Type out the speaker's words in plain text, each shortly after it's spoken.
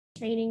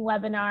training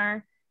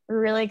webinar.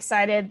 We're really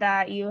excited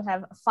that you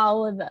have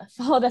followed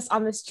us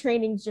on this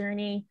training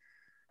journey.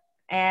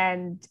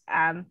 And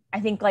I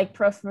think, like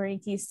Prof.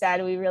 Mariki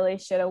said, we really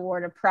should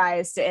award a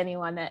prize to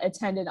anyone that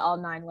attended all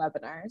 9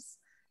 webinars.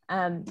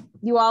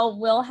 You all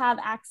will have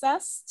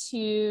access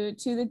to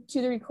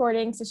the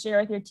recordings to share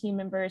with your team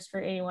members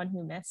for anyone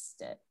who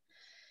missed it.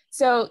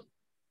 So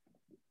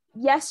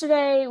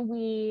yesterday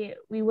we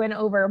went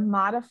over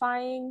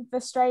modifying the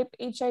Stripe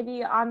HIV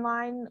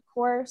online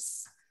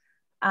course.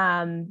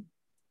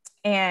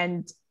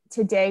 And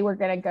today we're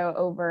going to go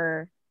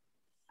over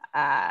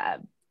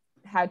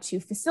how to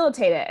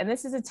facilitate it. And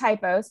this is a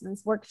typo, so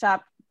this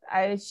workshop,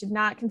 I should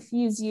not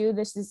confuse you.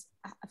 This is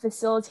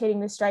facilitating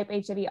the Stripe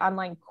HIV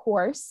online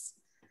course,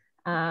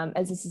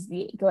 as this is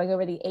going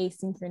over the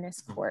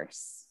asynchronous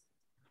course.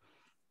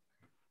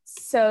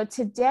 So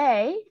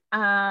today,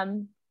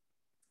 Gina,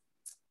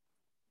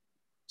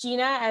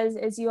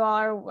 as you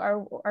all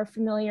are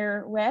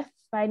familiar with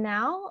by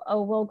now,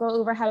 we'll go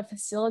over how to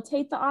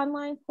facilitate the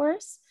online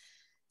course.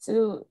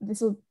 So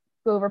this will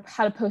go over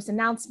how to post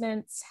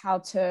announcements, how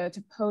to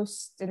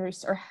post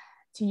or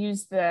to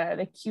use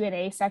the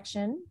Q&A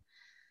section,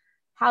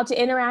 how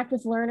to interact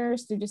with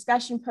learners through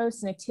discussion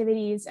posts and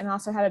activities, and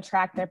also how to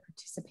track their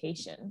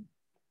participation.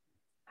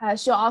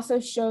 She'll also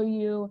show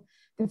you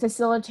the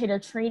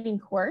facilitator training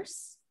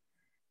course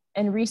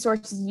and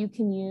resources you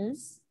can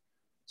use.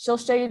 She'll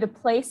show you the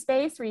play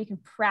space where you can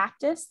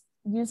practice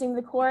using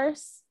the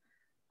course.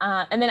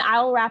 And then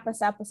I will wrap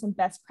us up with some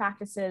best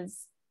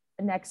practices,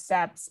 next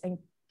steps, and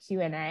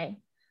Q&A.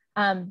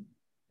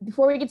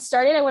 Before we get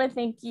started, I want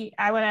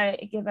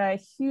to give a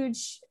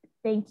huge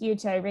thank you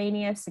to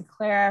Iranius and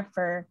Clara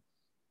for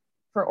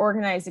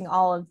organizing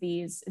all of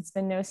these. It's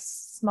been no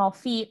small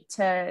feat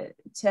to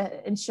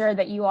ensure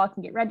that you all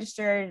can get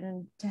registered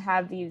and to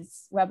have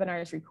these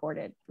webinars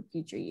recorded for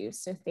future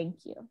use. So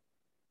thank you.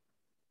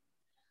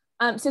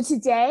 So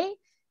today,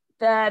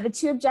 the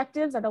 2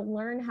 objectives are to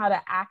learn how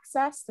to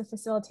access the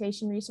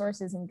facilitation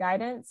resources and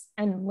guidance,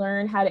 and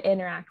learn how to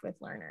interact with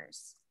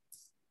learners.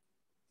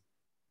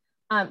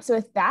 So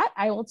with that,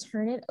 I will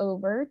turn it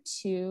over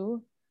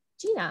to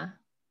Gina.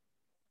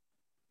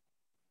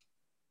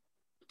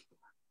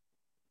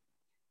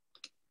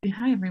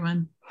 Hi,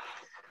 everyone.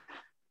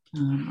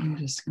 I'm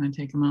just going to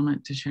take a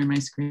moment to share my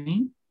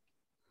screen.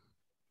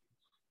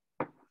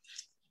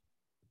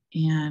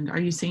 And are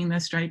you seeing the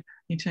Stripe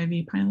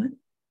HIV pilot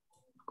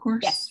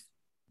course? Yes.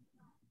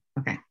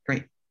 Okay,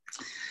 great.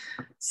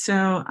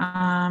 So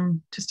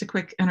just a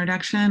quick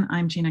introduction.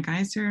 I'm Gina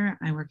Gaiser.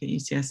 I work at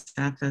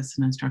UCSF as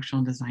an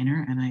instructional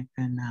designer, and I've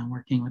been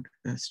working with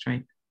the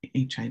Stripe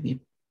HIV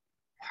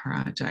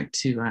project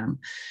to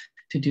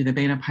do the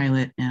beta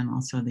pilot and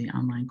also the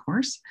online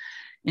course.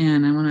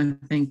 And I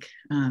want to thank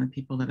the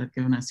people that have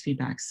given us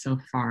feedback so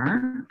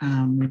far.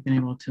 We've been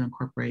able to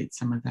incorporate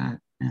some of that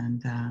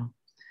and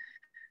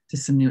to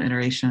some new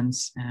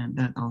iterations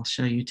that I'll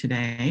show you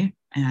today.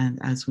 And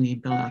as we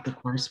build out the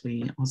course,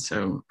 we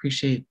also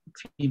appreciate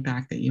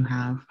feedback that you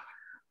have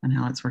on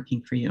how it's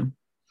working for you.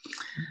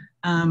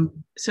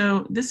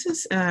 So this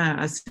is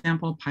a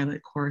sample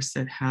pilot course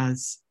that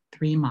has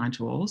 3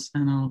 modules,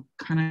 and I'll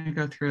kind of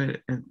go through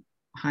it at a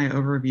high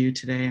overview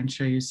today and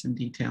show you some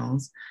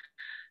details.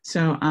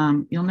 So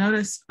you'll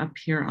notice up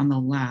here on the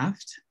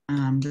left,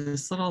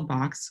 this little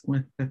box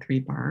with the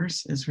 3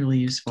 bars is really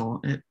useful.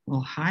 It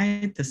will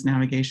hide this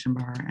navigation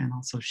bar and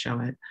also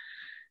show it.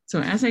 So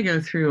as I go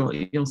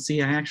through, you'll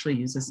see I actually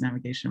use this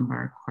navigation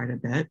bar quite a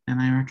bit, and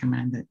I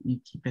recommend that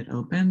you keep it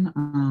open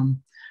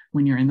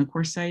when you're in the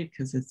course site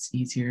because it's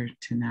easier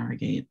to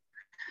navigate.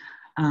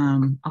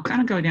 I'll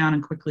kind of go down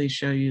and quickly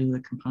show you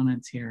the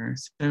components here.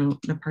 So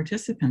the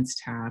participants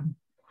tab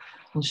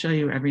will show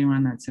you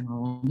everyone that's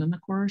enrolled in the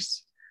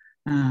course.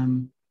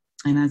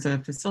 And as a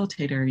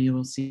facilitator, you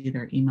will see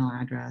their email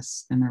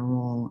address and their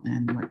role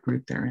and what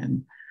group they're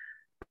in.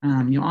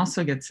 You'll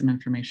also get some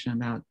information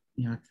about,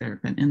 if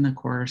they've been in the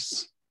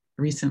course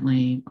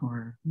recently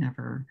or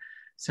never.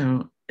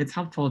 So it's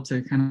helpful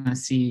to kind of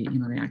see,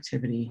 the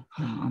activity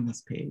on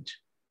this page.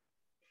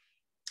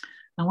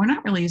 Now, we're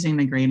not really using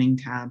the grading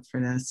tab for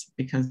this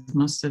because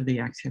most of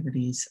the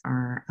activities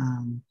are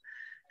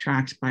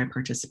tracked by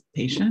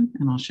participation,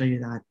 and I'll show you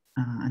that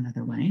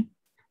another way.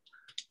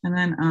 And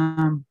then,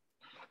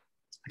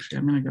 actually,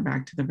 I'm going to go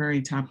back to the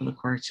very top of the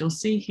course. You'll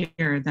see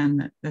here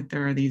then that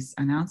there are these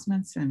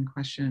announcements and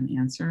question and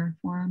answer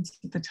forums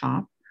at the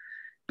top.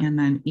 And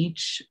then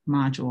each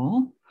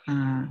module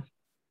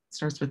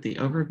starts with the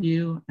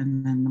overview,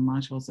 and then the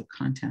modules of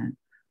content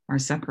are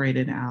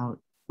separated out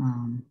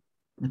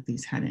with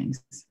these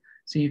headings.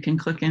 So you can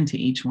click into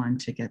each one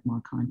to get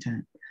more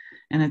content.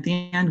 And at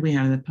the end, we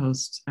have the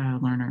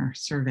post-learner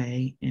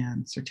survey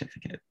and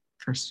certificate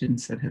for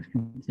students that have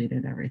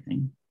completed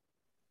everything.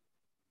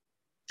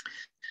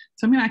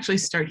 So I'm going to actually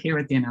start here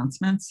with the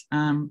announcements.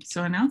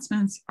 So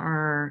announcements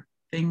are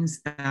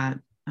things that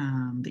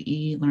the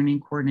e-learning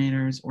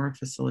coordinators or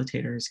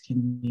facilitators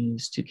can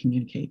use to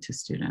communicate to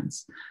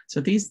students. So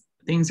these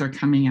things are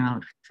coming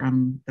out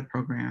from the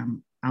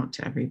program out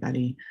to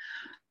everybody.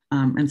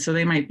 And so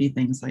they might be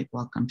things like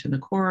welcome to the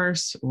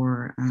course,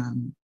 or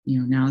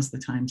now is the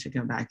time to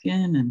go back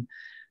in and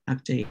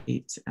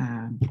update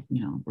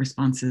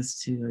responses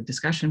to a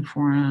discussion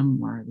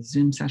forum, or the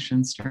Zoom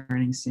session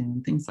starting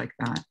soon, things like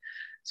that.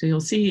 So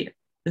you'll see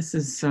this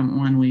is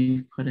one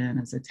we put in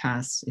as a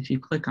test. If you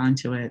click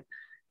onto it,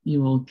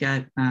 you will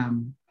get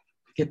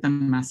the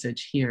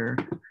message here.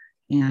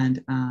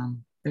 And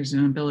there's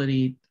an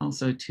ability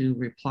also to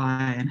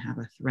reply and have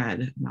a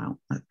thread about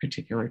a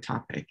particular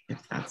topic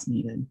if that's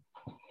needed.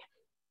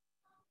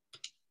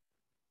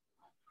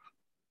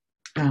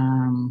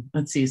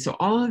 Let's see, so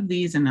all of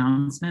these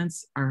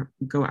announcements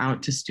go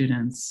out to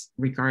students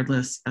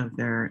regardless of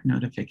their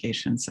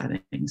notification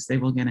settings. They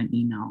will get an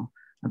email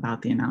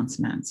about the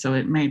announcement. So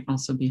it might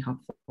also be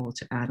helpful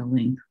to add a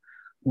link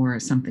or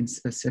something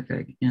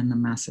specific in the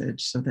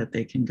message so that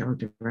they can go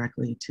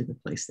directly to the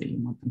place that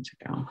you want them to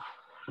go.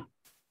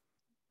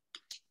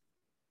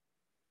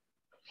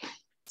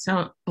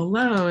 So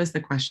below is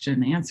the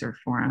question and answer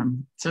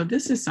forum. So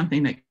this is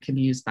something that can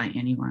be used by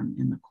anyone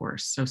in the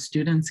course. So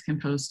students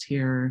can post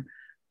here,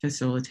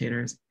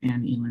 facilitators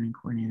and e-learning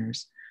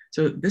coordinators.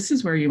 So this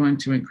is where you want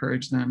to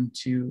encourage them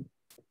to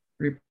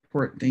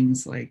report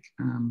things like,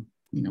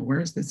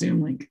 where's the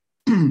Zoom link,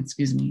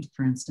 excuse me,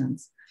 for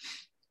instance.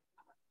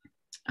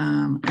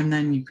 And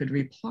then you could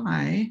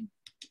reply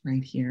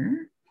right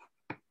here,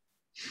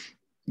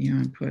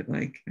 and put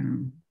like,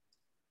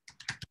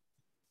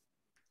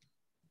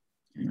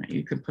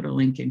 you could put a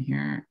link in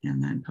here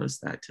and then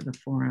post that to the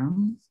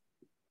forum.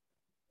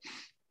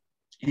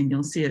 And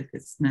you'll see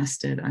it's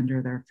nested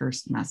under their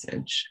first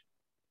message.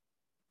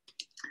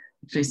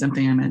 Actually,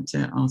 something I meant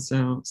to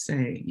also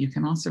say, you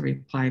can also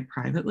reply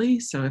privately.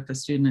 So if a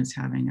student is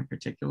having a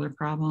particular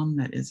problem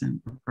that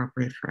isn't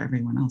appropriate for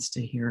everyone else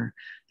to hear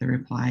the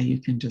reply,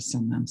 you can just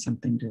send them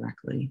something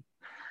directly.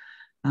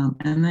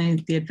 And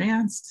then the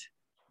advanced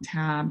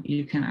tab,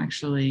 you can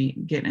actually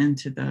get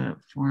into the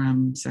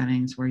forum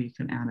settings where you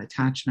can add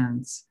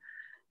attachments.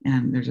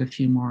 And there's a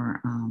few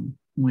more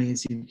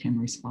ways you can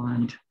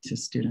respond to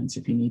students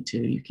if you need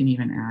to. You can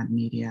even add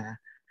media,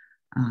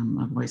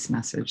 a voice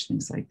message,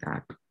 things like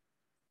that.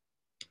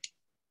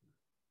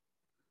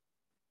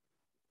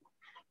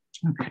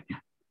 Okay.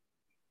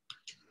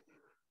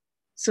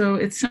 So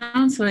it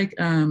sounds like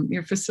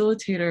your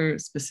facilitator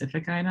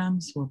specific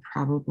items will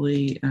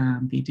probably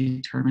be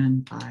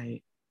determined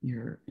by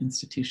your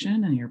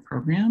institution and your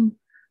program.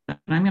 But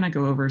I'm going to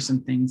go over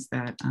some things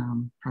that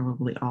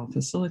probably all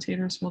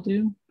facilitators will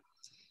do.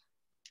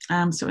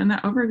 So in the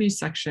overview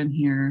section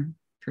here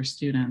for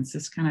students,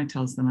 this kind of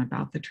tells them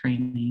about the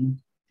training,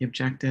 the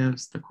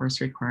objectives, the course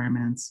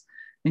requirements,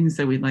 things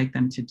that we'd like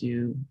them to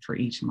do for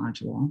each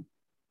module.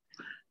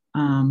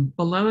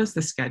 Below is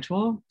the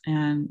schedule,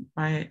 and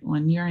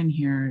when you're in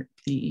here,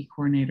 the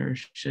e-coordinator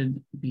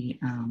should be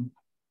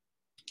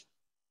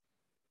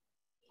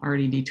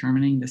already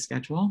determining the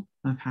schedule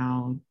of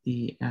how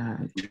the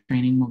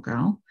training will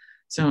go.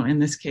 So in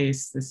this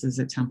case, this is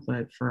a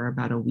template for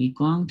about a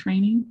week-long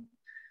training.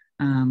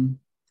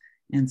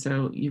 And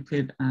so you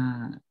could,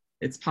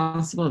 it's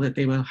possible that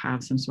they will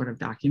have some sort of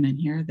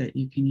document here that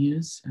you can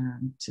use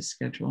to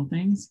schedule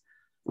things.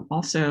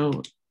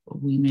 Also,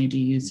 we may be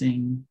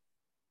using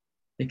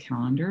the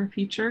calendar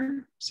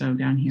feature. So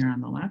down here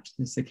on the left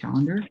is the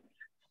calendar.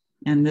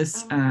 And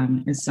this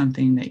is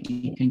something that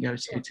you can go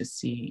to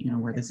see,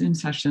 where the Zoom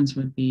sessions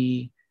would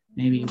be,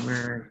 maybe which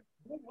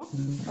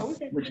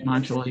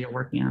module you're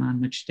working on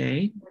which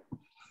day.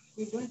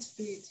 We don't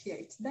do it here.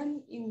 It's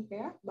done in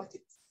there, but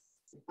it's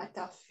at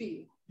a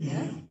fee.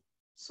 Yeah.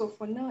 So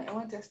for now, I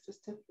want us to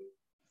start with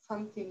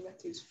something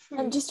that is free.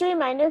 And just a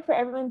reminder for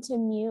everyone to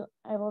mute.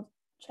 I will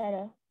try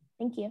to.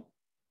 Thank you.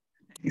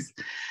 Thanks.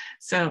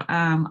 So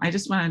I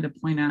just wanted to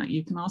point out,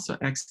 you can also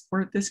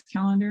export this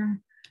calendar.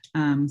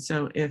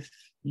 So if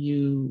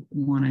you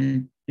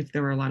wanted, if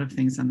there were a lot of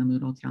things on the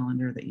Moodle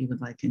calendar that you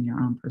would like in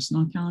your own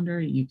personal calendar,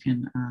 you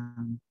can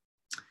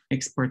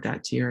export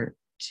that to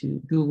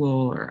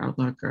Google or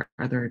Outlook or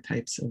other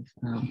types of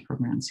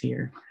programs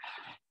here.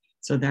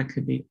 So that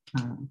could be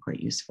quite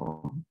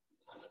useful.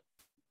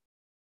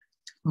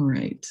 All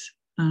right.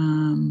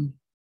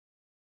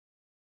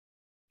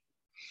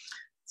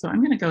 So I'm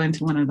going to go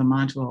into one of the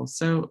modules.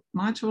 So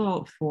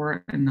module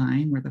 4 and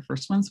 9 were the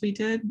first ones we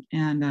did.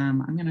 And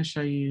I'm going to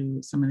show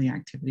you some of the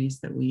activities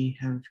that we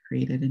have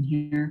created in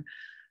here.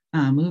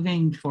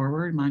 Moving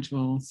forward,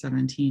 module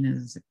 17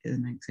 is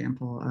an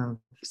example of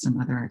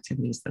some other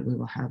activities that we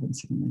will have in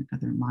some of the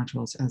other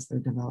modules as they're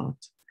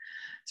developed.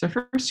 So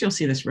first you'll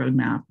see this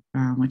roadmap,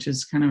 which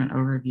is kind of an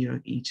overview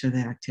of each of the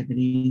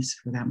activities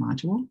for that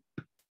module.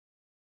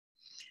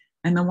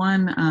 And the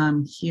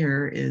one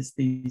here is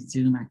the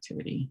Zoom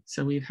activity.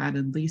 So we've had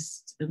at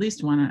least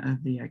one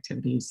of the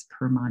activities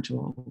per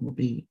module will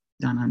be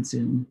done on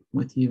Zoom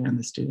with you and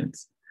the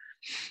students.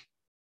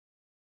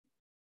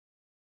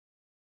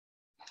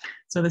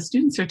 So the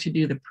students are to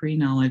do the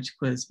pre-knowledge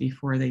quiz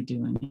before they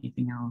do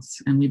anything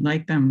else. And we'd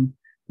like them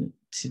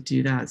to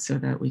do that so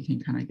that we can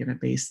kind of get a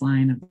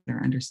baseline of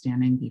their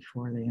understanding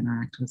before they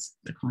interact with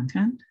the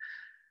content.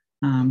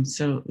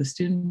 So the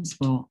students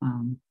will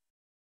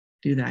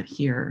do that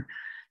here.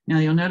 Now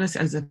you'll notice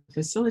as a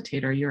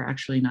facilitator, you're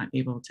actually not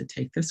able to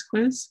take this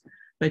quiz,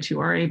 but you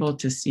are able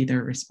to see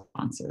their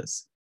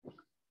responses.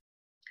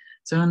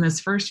 So in this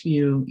first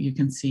view, you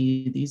can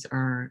see these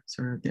are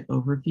sort of the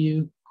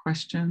overview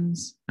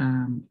questions,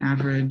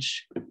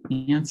 average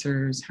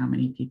answers, how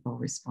many people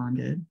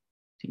responded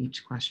to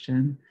each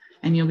question,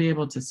 and you'll be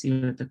able to see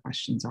what the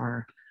questions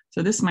are.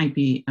 So this might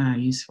be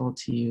useful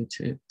to you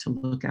to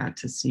look at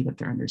to see what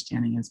their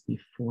understanding is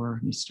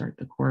before you start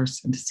the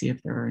course and to see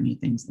if there are any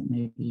things that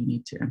maybe you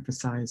need to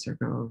emphasize or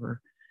go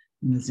over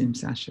in the Zoom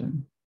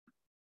session.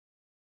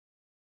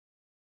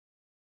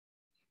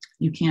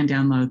 You can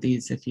download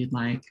these if you'd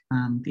like.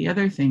 The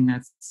other thing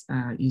that's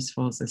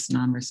useful is this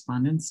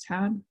non-respondents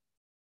tab.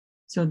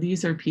 So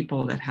these are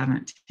people that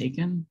haven't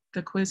taken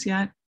the quiz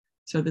yet.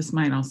 So this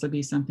might also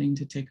be something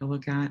to take a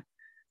look at.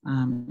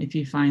 If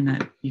you find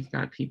that you've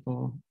got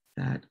people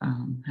that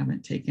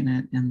haven't taken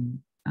it and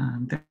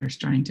they're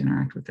starting to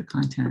interact with the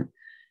content,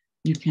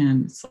 you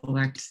can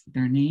select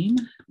their name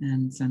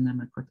and send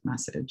them a quick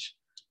message.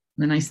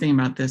 The nice thing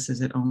about this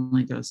is it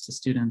only goes to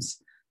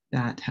students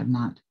that have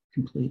not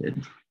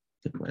completed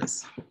the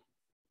quiz.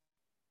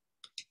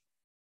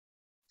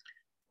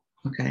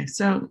 Okay,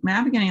 so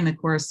navigating the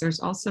course, there's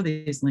also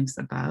these links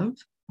above,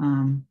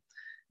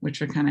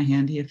 which are kind of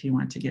handy if you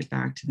want to get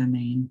back to the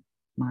main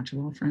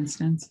module, for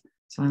instance.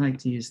 So I like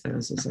to use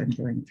those as I'm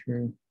going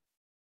through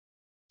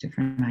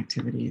different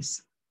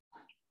activities.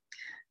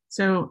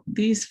 So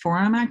these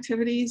forum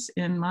activities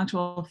in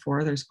Module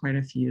 4, there's quite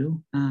a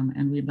few,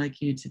 and we'd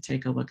like you to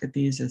take a look at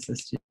these as the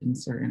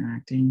students are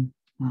interacting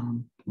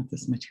with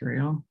this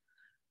material.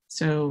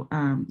 So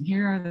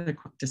here are the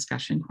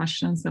discussion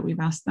questions that we've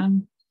asked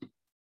them.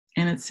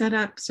 And it's set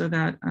up so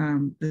that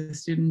the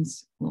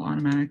students will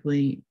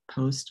automatically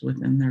post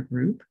within their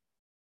group.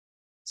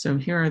 So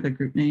here are the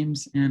group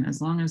names, and as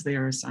long as they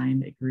are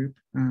assigned a group,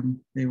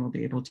 they will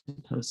be able to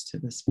post to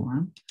this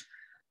forum.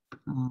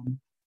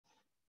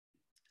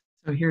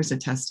 So here's a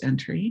test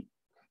entry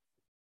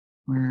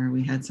where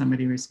we had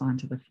somebody respond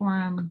to the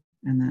forum,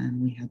 and then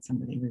we had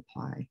somebody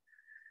reply.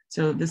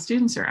 So the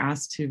students are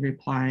asked to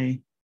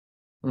reply,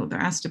 well, they're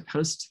asked to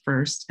post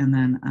first, and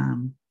then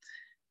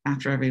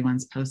after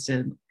everyone's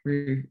posted,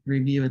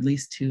 review at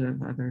least 2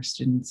 of other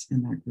students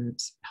in their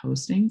group's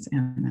postings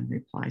and then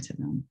reply to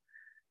them.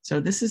 So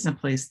this is a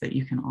place that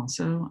you can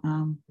also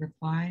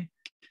reply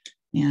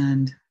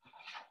and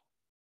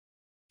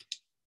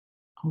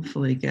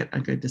hopefully get a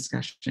good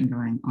discussion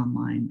going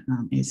online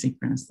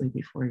asynchronously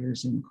before your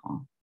Zoom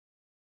call.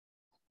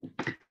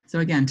 So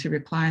again, to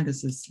reply,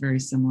 this is very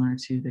similar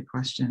to the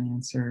question and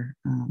answer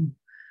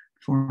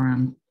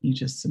forum. You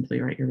just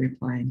simply write your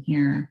reply in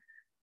here.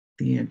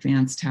 The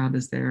advanced tab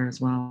is there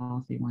as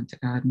well if you want to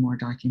add more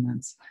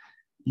documents,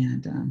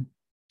 and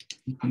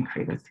you can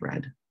create a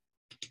thread.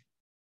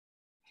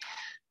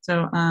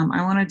 So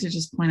I wanted to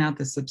just point out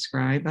the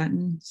subscribe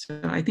button.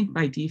 So I think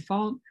by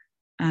default,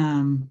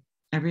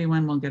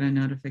 everyone will get a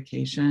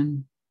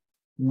notification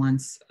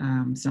once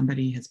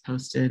somebody has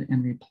posted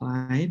and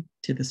replied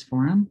to this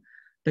forum,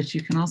 but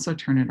you can also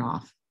turn it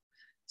off.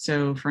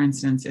 So for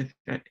instance,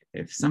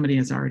 if somebody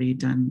has already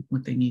done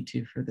what they need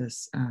to for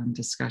this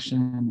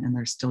discussion and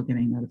they're still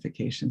getting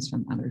notifications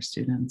from other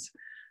students,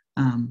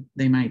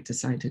 they might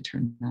decide to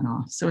turn that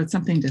off. So it's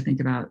something to think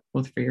about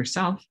both for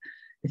yourself,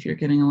 if you're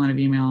getting a lot of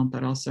email,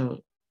 but also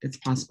it's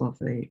possible if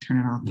they turn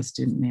it off, the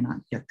student may not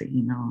get the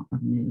email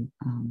of new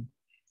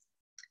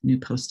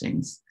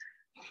postings.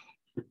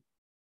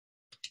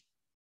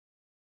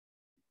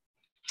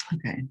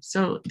 Okay,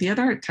 so the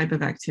other type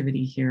of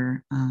activity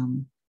here,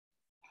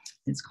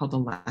 it's called a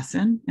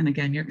lesson. And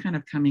again, you're kind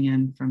of coming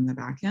in from the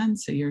back end,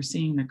 so you're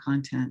seeing the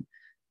content,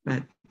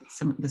 but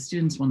some of the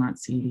students will not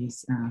see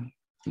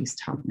these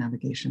top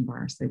navigation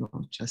bars. They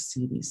will just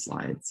see these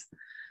slides.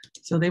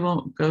 So they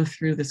will go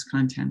through this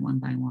content one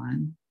by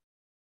one.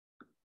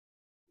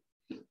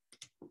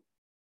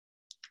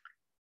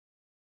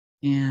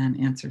 And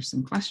answer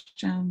some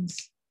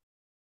questions.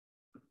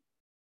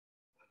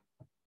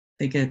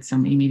 They get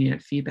some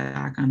immediate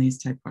feedback on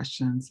these type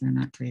questions. They're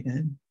not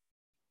graded.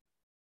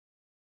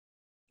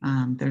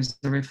 There's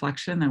a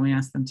reflection that we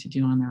ask them to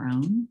do on their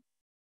own.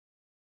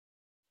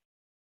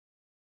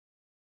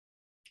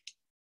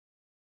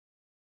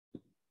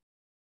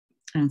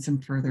 And some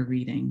further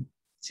reading.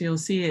 So you'll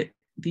see it,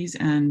 these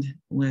end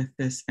with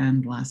this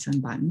end lesson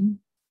button.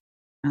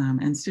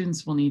 And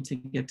students will need to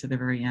get to the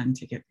very end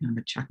to get kind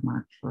of a check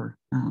mark for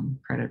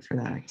credit for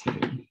that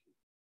activity.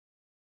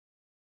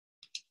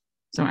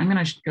 So I'm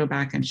going to go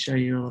back and show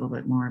you a little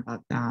bit more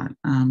about that.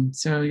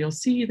 So you'll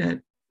see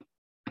that,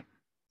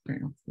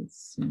 sorry,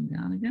 let's zoom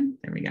down again.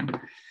 There we go.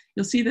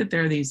 You'll see that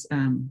there are these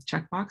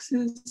check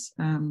boxes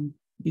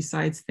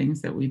besides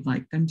things that we'd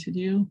like them to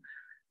do.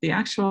 The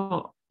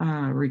actual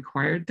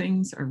required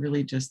things are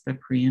really just the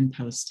pre and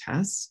post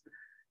tests.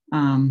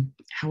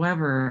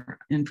 However,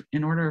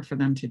 in order for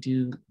them to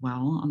do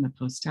well on the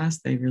post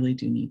test, they really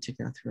do need to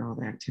go through all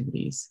the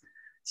activities.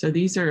 So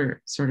these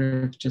are sort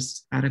of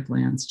just at a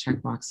glance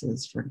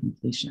checkboxes for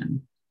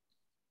completion.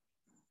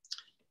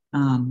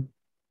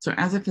 So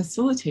as a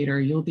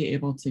facilitator, you'll be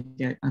able to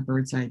get a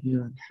bird's eye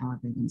view of how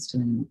everyone's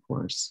doing in the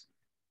course.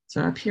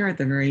 So up here at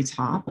the very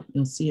top,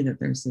 you'll see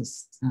that there's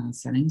this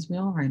settings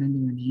wheel right under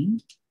your name.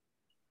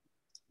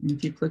 And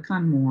if you click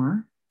on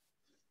more,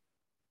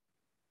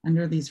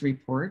 under these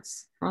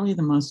reports, probably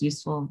the most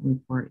useful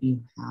report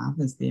you have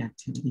is the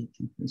activity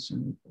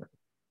completion report.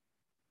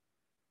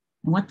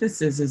 And what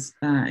this is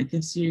it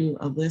gives you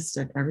a list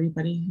of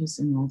everybody who's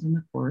enrolled in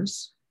the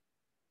course,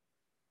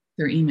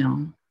 their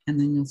email, and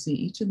then you'll see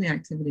each of the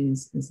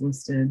activities is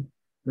listed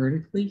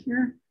vertically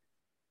here.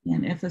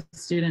 And if a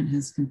student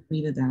has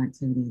completed that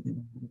activity, they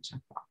will have a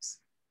checkbox.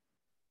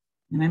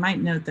 And I might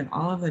note that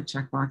all of the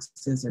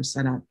checkboxes are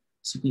set up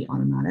to be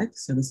automatic,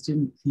 so the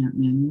student can't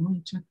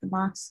manually check the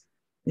box.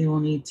 They will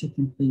need to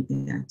complete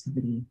the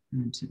activity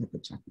to get the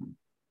check mark.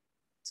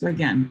 So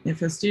again,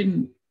 if a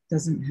student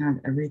doesn't have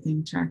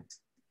everything checked,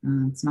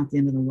 it's not the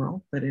end of the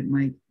world, but it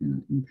might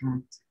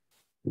impact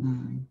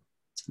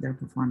their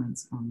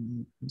performance on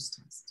the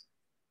post-test.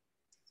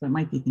 So it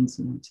might be things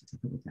you want to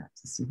take a look at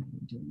to see how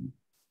they're doing.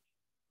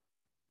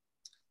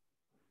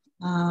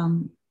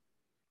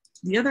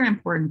 The other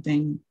important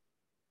thing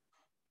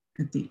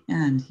at the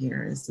end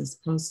here is this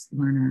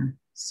post-learner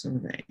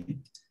survey.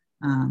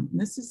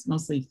 This is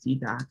mostly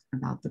feedback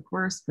about the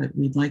course, but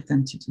we'd like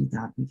them to do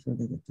that before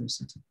they get their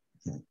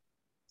certificate.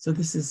 So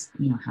this is,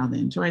 how they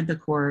enjoyed the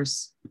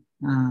course,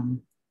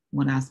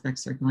 what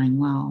aspects are going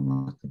well,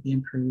 what could be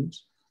improved.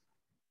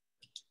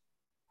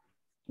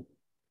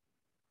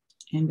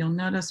 And you'll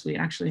notice we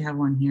actually have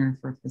one here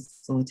for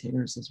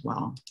facilitators as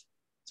well.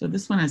 So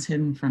this one is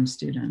hidden from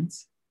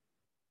students.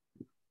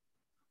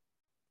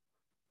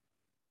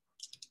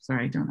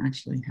 Sorry, I don't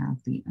actually have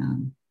the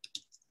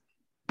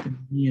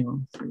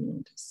view for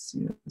you to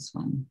see this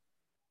one.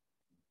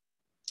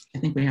 I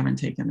think we haven't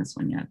taken this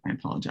one yet, I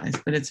apologize,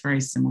 but it's very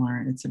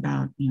similar. It's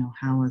about,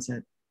 how was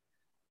it,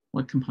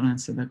 what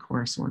components of the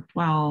course worked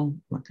well,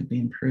 what could be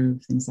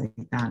improved, things like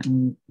that.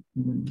 And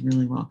we would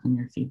really welcome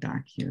your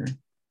feedback here.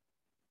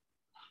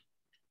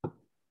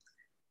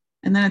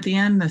 And then at the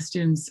end, the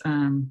students,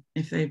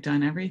 if they've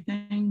done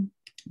everything,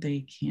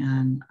 they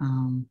can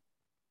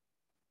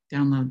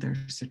download their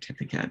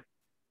certificate,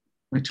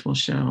 which will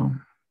show,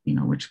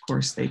 which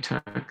course they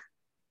took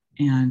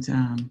and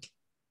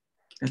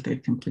that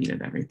they've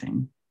completed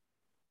everything.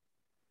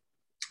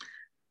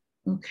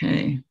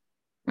 Okay,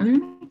 are there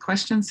any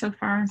questions so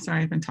far?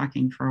 Sorry, I've been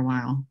talking for a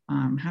while.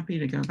 I'm happy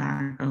to go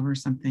back over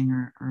something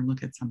or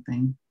look at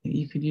something.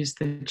 You could use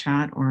the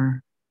chat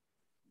or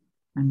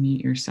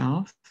unmute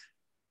yourself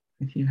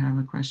if you have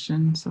a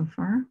question so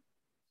far.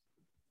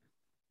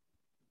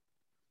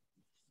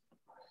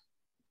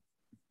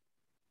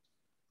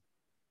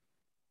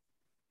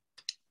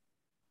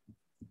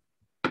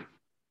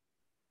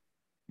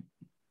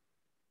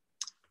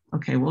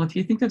 Okay, well, if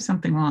you think of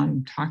something while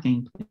I'm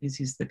talking, please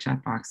use the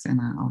chat box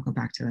and I'll go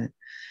back to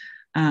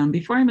it.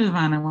 Before I move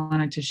on, I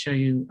wanted to show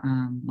you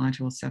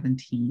module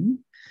 17,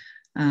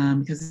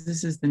 because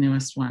this is the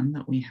newest one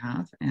that we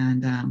have.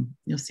 And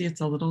you'll see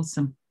it's a little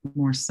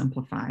more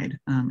simplified.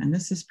 And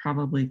this is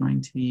probably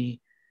going to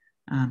be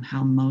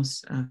how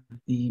most of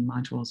the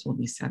modules will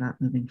be set up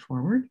moving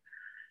forward.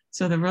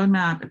 So the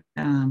roadmap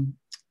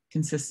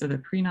consists of a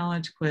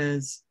pre-knowledge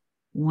quiz,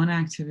 one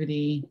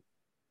activity,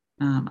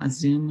 a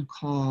Zoom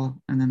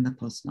call, and then the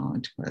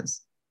post-knowledge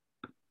quiz.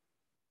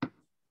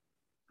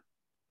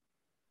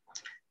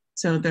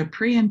 So the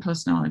pre and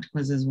post-knowledge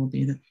quizzes will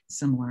be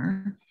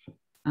similar.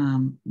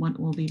 What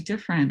will be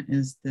different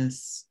is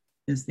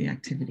the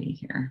activity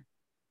here.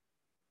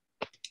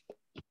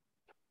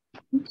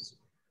 Oops.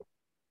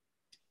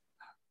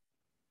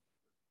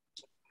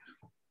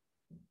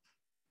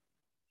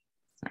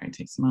 Sorry, it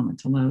takes a moment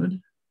to load.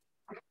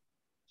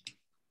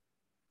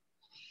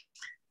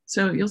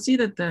 So you'll see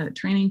that the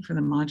training for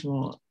the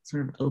module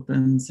sort of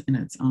opens in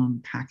its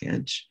own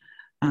package.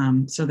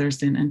 So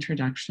there's an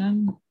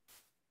introduction,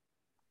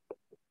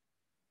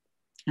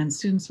 and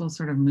students will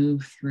sort of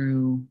move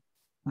through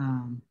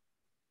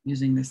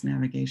using this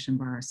navigation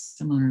bar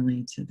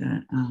similarly to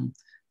the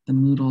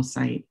Moodle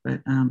site, but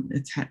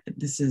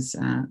this is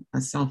a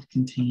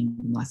self-contained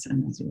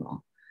lesson as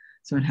well.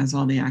 So it has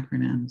all the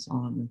acronyms,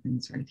 all of the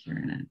things right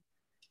here in it.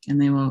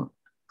 And they will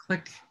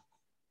click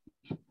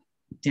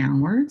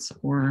downwards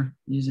or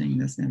using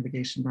this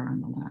navigation bar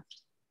on the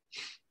left.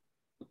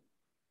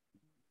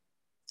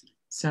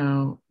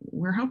 So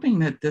we're hoping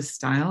that this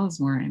style is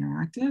more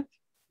interactive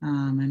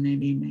and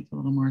maybe make a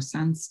little more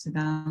sense to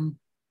them.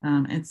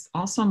 It's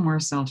also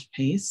more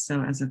self-paced.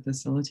 So as a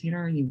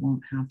facilitator, you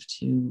won't have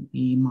to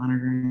be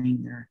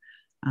monitoring their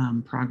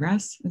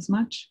progress as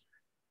much.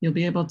 You'll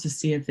be able to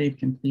see if they've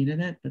completed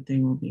it, but they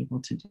will be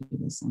able to do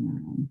this on their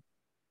own.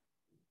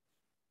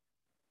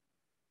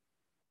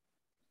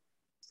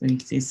 So you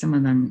can see some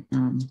of them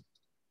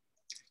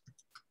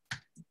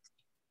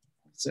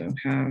also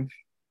have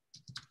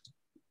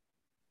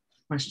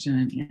question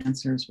and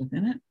answers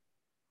within it.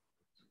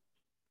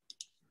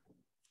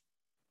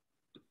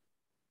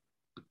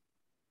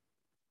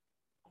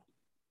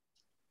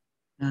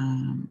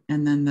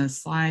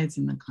 slides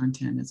and the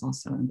content is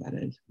also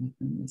embedded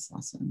within this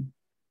lesson.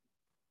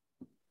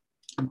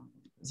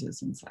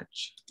 Quizzes and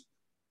such.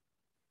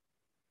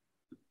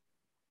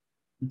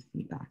 With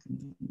feedback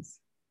and things.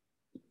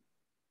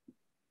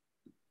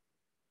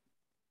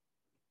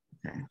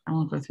 Okay, I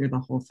won't go through the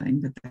whole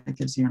thing, but that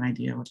gives you an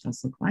idea what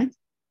those look like.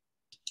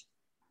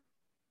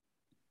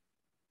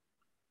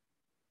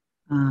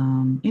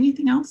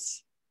 Anything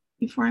else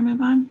before I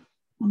move on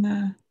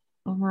the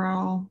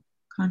overall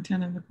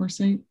content of the course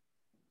site?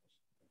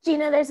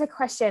 Gina, there's a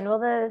question. Will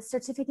the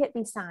certificate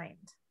be signed?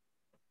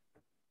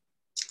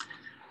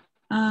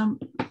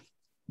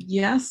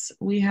 Yes,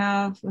 we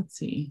have, let's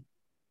see,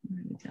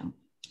 where did it go?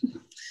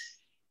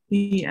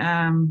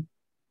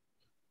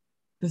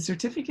 The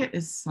certificate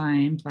is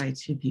signed by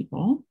 2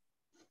 people.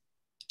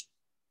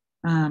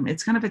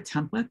 It's kind of a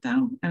template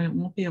though, and it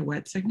won't be a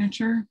wet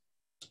signature,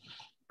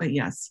 but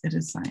yes, it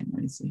is signed.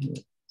 Let me see who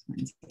it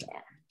signs.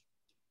 Yeah.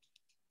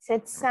 So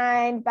it's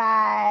signed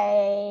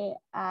by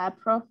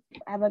Prof.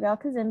 Abigail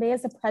Kazimbe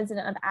as the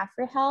president of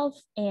AfriHealth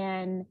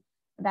and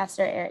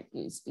Ambassador Eric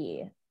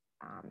Gooseby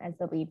as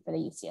the lead for the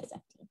UCSF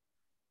team.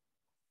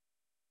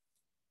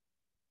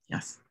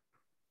 Yes,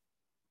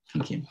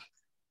 thank you.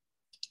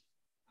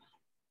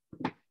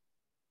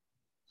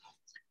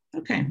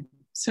 Okay,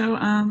 so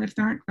if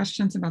there aren't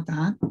questions about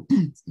that,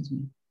 excuse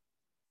me.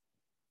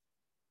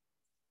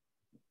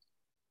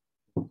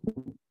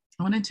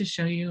 I wanted to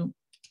show you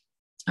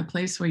a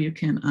place where you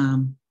can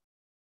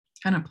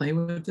kind of play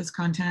with this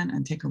content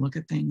and take a look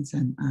at things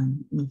and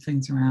move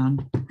things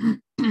around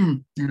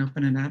and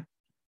open it up.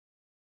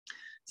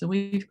 So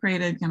we've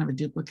created kind of a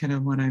duplicate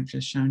of what I've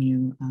just shown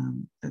you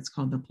that's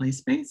called the play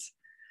space.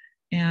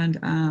 And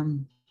of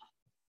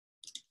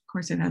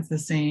course it has the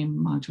same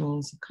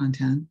modules of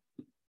content.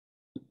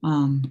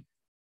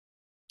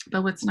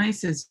 But what's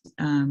nice is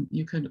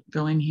you could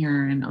go in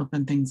here and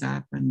open things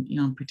up and,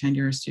 you know, pretend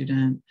you're a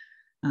student,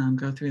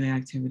 go through the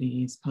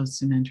activities,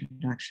 post an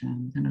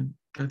introduction, kind of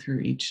go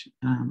through each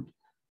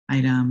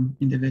item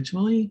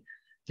individually,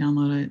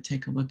 download it,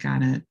 take a look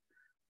at it.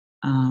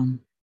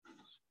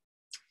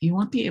 You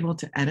won't be able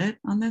to edit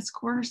on this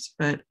course,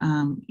 but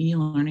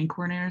e-learning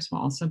coordinators will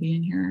also be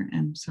in here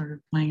and sort of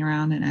playing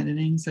around and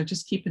editing. So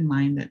just keep in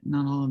mind that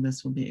not all of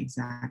this will be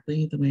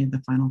exactly the way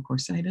the final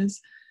course site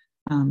is,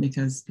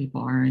 because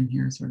people are in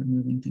here sort of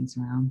moving things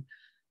around.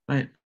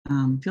 But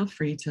feel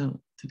free to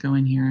go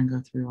in here and go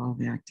through all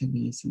the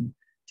activities and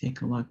take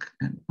a look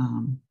at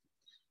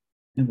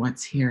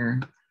what's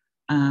here.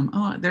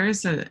 Oh, there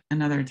is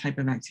another type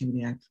of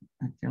activity I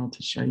failed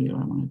to show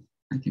you.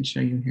 I can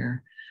show you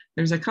here.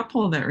 There's a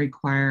couple that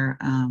require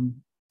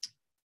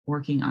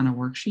working on a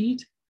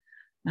worksheet.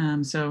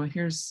 So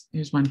here's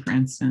one, for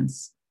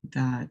instance,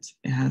 that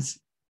it has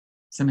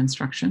some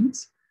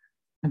instructions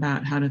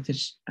about how to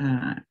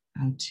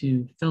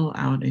fill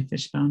out a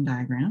fishbone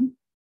diagram.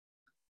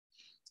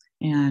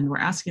 And we're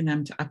asking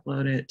them to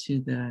upload it to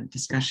the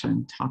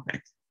discussion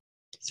topic.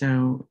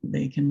 So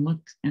they can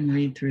look and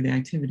read through the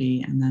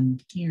activity, and then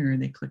here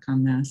they click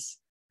on this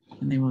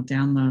and they will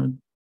download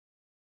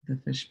the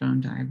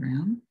fishbone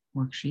diagram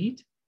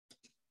worksheet,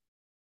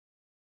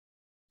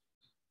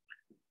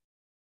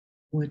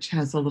 which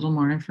has a little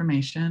more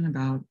information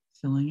about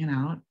filling it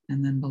out.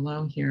 And then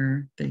below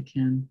here, they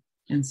can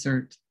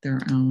insert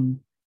their own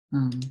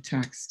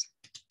text.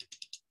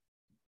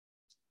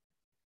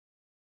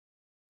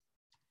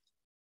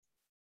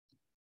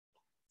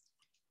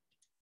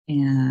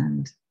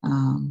 And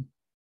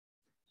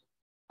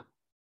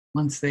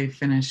once they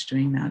finish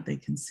doing that, they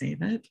can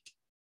save it.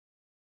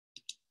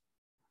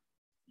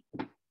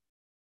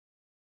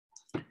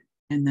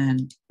 And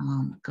then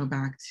go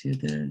back to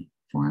the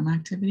forum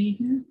activity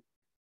here.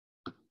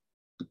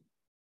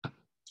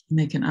 And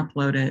they can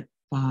upload it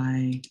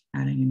by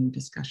adding a new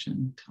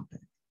discussion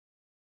topic.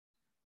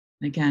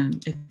 Again,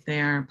 if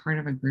they are part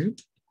of a group,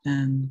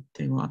 then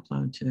they will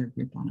upload to their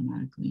group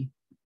automatically.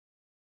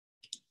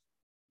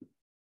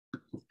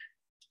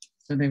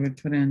 So they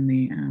would put in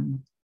the,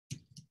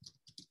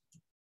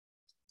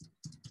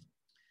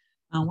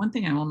 one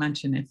thing I will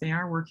mention, if they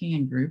are working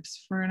in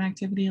groups for an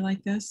activity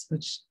like this,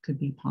 which could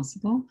be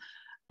possible,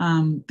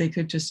 they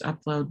could just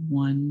upload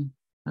one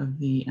of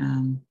the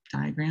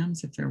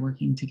diagrams if they're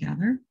working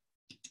together.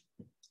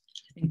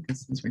 I think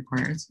this is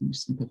required, so I'm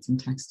just gonna put some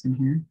text in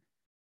here.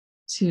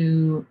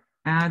 To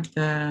add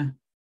the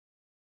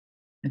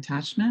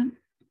attachment,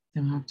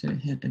 they'll have to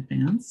hit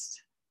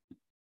advanced,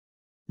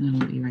 and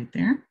it'll be right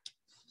there.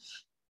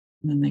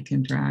 And then they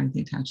can drag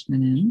the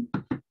attachment in.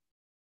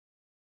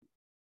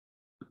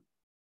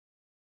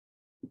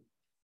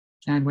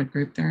 Add what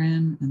group they're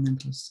in, and then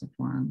post the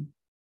forum.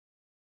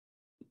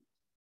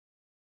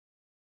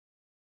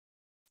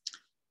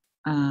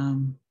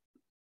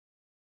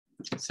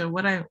 So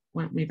what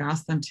we've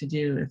asked them to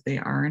do if they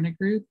are in a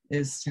group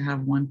is to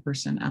have one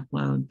person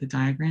upload the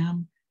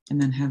diagram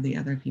and then have the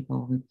other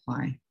people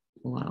reply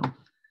below.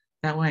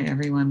 That way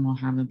everyone will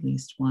have at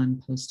least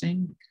one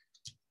posting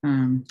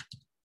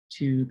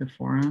to the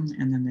forum,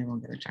 and then they will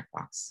get a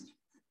checkbox.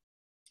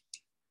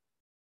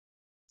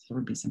 So it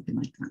would be something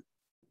like that.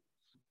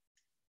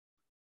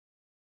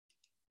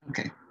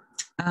 Okay.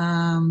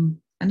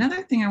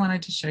 Another thing I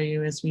wanted to show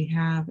you is we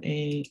have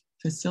a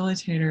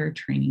facilitator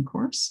training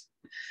course.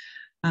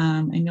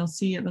 And you'll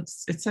see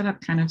it's set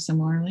up kind of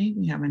similarly.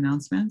 We have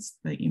announcements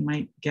that you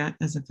might get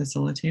as a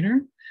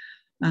facilitator.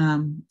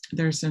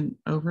 There's an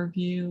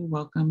overview,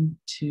 welcome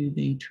to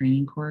the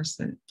training course,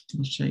 that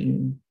will show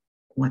you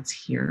what's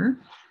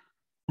here.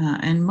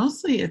 And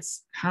mostly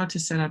it's how to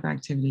set up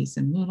activities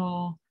in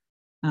Moodle,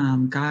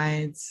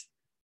 guides,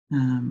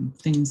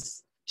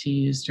 things to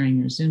use during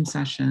your Zoom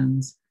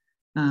sessions.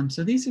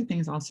 So these are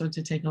things also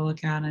to take a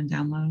look at and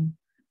download.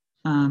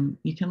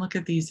 You can look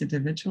at these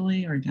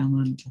individually or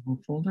download the whole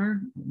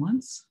folder at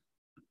once.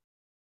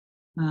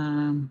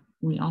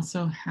 We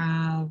also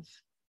have,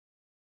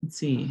 let's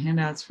see,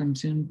 handouts from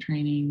Zoom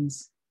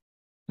trainings.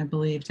 I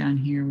believe down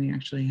here we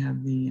actually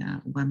have the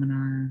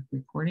webinar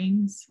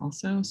recordings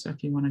also. So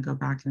if you want to go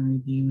back and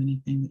review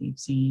anything that you've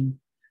seen,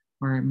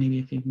 or maybe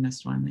if you've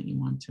missed one that you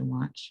want to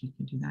watch, you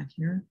can do that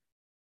here.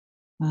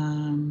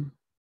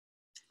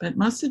 But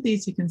most of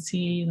these you can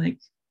see, like,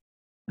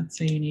 let's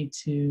say you need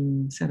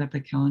to set up a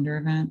calendar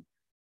event.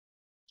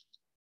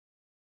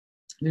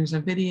 There's a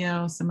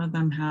video. Some of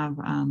them have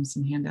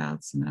some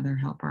handouts and other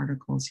help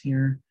articles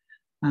here.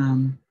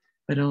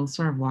 But it'll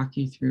sort of walk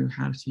you through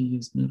how to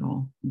use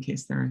Moodle in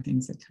case there are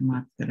things that come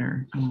up that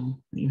are that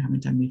you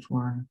haven't done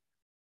before,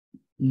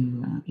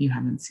 you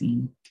haven't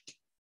seen.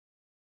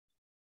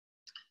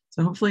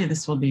 So hopefully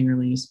this will be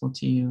really useful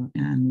to you,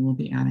 and we'll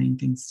be adding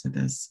things to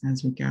this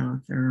as we go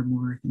if there are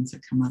more things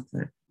that come up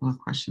that we'll have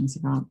questions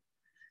about.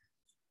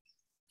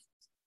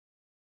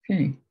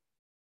 Okay,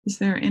 is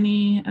there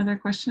any other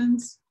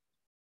questions?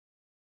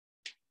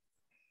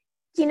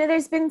 Gina,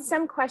 there's been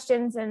some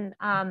questions, and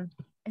I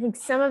think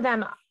some of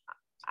them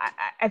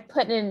I've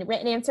put in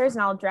written answers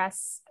and I'll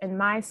address in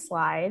my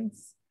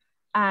slides.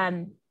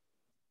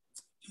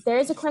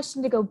 There's a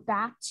question to go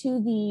back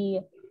to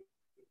the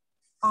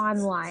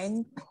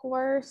online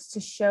course to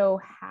show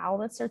how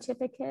the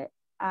certificate,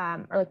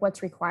 or like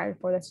what's required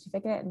for the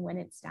certificate and when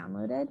it's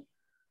downloaded.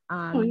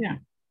 Oh yeah.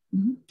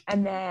 Mm-hmm.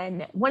 And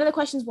then one of the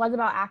questions was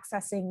about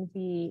accessing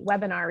the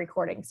webinar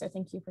recording. So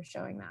thank you for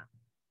showing that.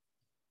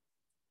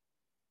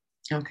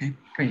 Okay,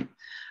 great.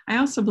 I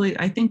also believe,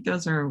 I think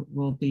those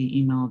will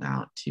be emailed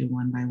out to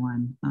one by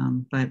one,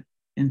 but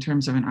in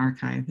terms of an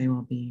archive, they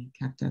will be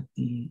kept at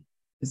the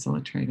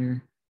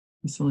facilitator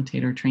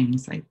training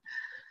site.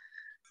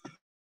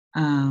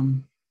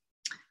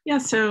 Yeah,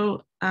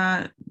 so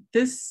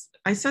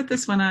I set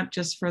this one up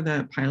just for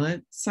the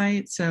pilot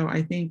site. So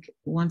I think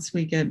once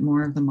we get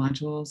more of the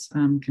modules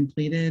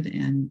completed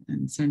and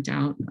sent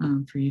out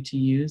for you to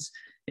use,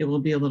 it will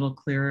be a little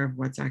clearer of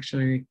what's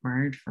actually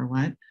required for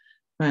what.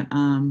 But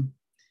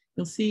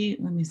you'll see,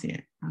 let me see,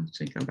 I'll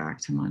actually go back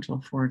to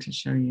module 4 to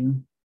show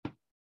you.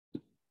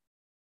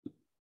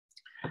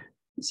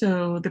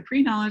 So the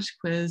pre-knowledge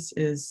quiz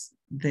is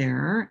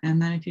there.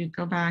 And then if you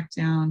go back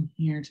down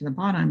here to the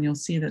bottom, you'll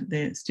see that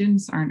the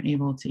students aren't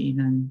able to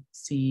even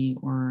see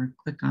or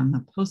click on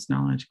the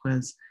post-knowledge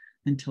quiz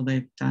until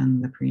they've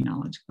done the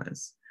pre-knowledge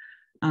quiz.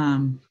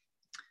 And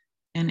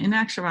in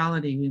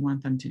actuality, we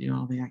want them to do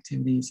all the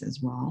activities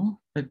as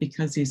well. But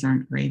because these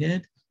aren't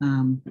graded,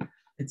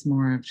 it's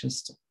more of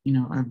just, you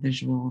know, a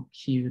visual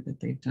cue that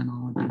they've done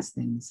all of these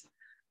things,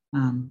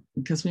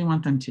 because we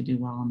want them to do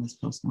well on this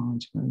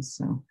post-knowledge quiz.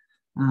 So,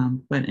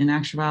 but in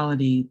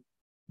actuality,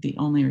 the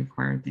only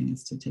required thing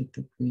is to take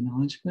the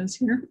pre-knowledge quiz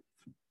here.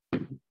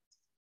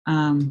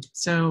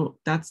 So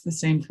that's the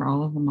same for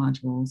all of the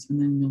modules.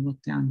 And then you'll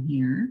look down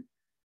here.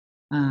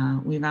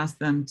 We've asked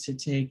them to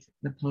take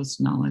the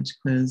post-knowledge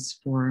quiz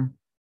for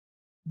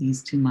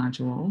these 2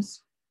 modules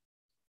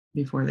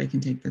before they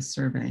can take this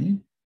survey.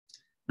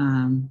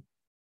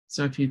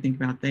 So if you think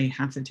about, they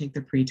have to take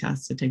the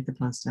pre-test to take the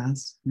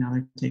post-test. Now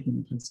they're taking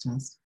the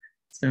post-test.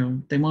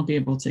 So they won't be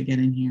able to get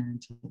in here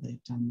until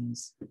they've done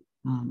those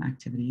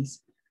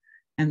activities.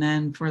 And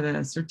then for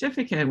the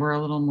certificate, we're a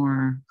little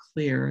more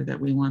clear that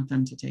we want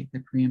them to take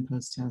the pre and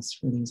post-test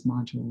for these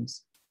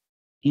modules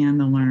and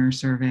the learner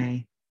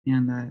survey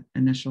and the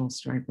initial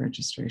Stripe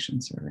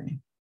registration survey.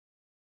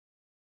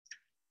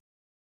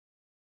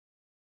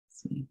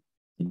 Let's see.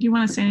 Did you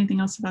want to say anything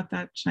else about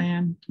that, Shayanne,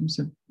 in terms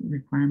of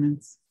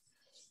requirements?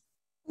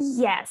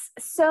 Yes.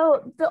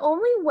 So the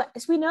only way,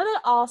 so we know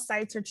that all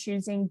sites are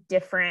choosing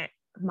different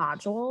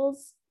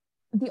modules.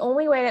 The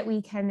only way that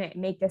we can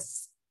make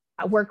this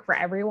work for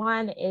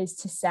everyone is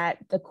to set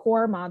the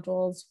core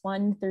modules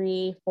 1,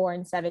 3, 4,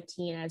 and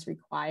 17 as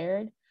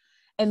required,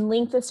 and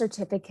link the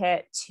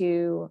certificate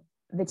to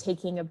the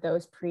taking of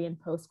those pre and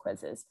post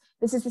quizzes.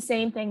 This is the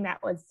same thing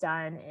that was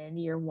done in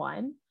year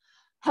 1.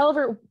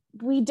 However,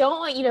 we don't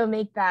want you to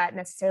make that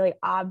necessarily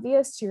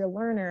obvious to your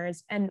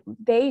learners, and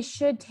they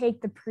should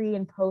take the pre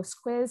and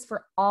post quiz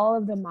for all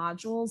of the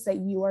modules that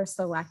you are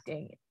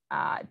selecting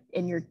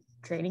in your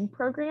training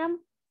program.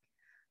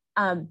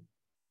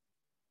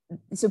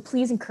 So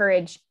please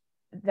encourage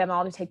them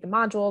all to take the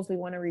modules. We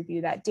want to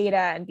review that data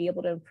and be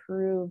able to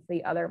improve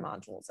the other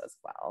modules as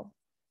well.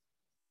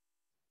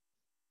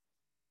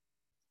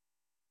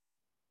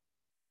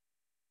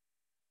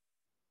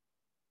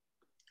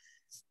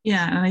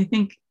 Yeah, and I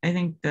think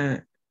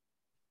that,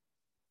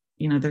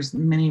 you know, there's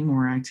many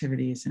more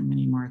activities and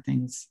many more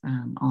things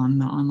on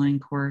the online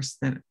course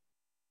that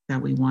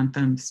we want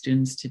them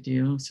students to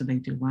do so they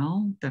do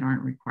well that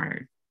aren't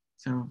required.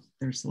 So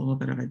there's a little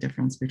bit of a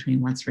difference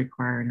between what's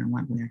required and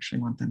what we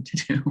actually want them to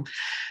do.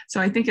 So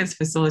I think as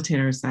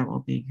facilitators, that will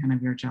be kind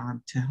of your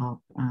job to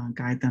help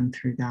guide them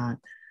through that,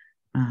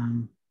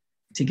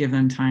 to give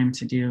them time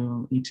to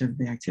do each of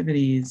the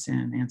activities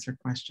and answer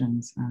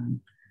questions.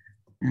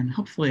 And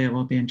hopefully it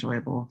will be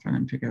enjoyable for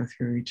them to go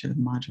through each of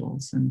the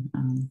modules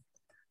and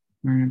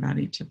learn about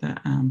each of the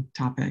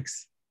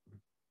topics.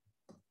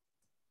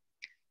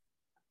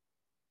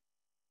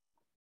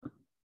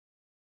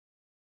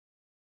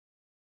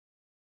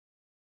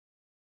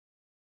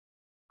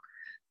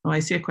 Oh, I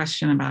see a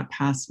question about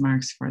pass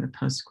marks for the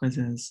post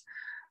quizzes.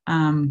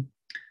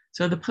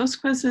 So the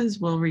post quizzes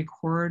will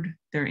record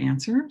their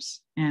answers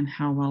and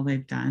how well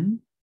they've done.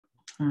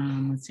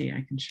 Let's see,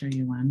 I can show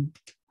you one.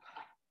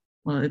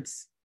 Well,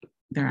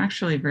 they're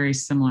actually very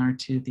similar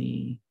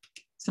to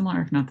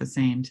similar if not the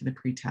same to the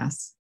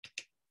pre-tests.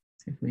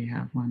 See if we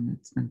have one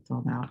that's been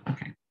filled out.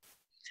 Okay.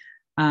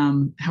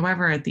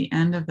 However, at the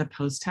end of the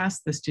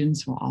post-test, the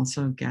students will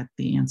also get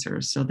the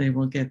answers. So they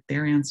will get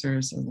their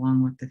answers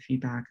along with the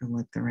feedback of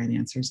what the right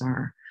answers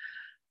are.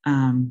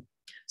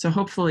 So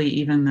hopefully,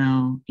 even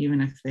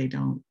if they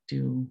don't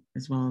do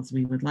as well as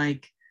we would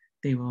like,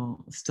 they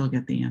will still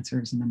get the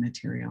answers and the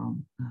material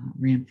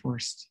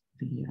reinforced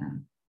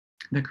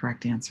the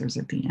correct answers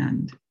at the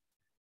end.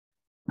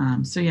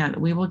 So yeah,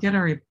 we will get a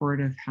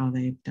report of how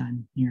they've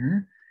done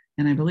here.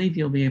 And I believe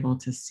you'll be able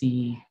to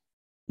see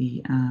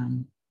the,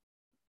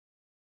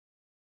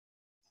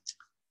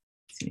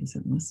 is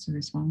it list of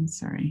response?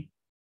 Sorry.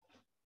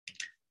 I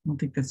don't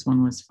think this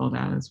one was filled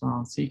out as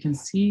well. So you can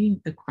see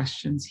the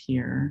questions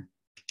here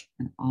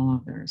and all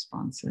of the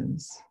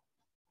responses.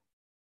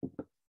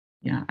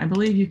 Yeah, I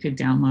believe you could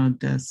download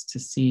this to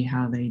see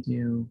how they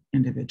do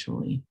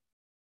individually.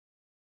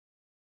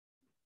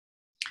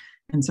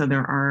 And so there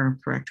are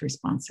correct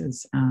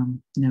responses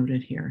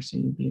noted here, so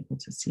you'll be able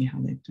to see how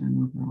they've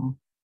done overall.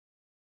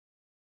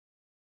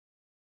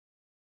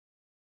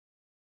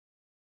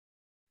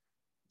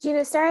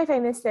 Gina, sorry if I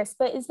missed this,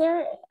 but is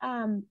there,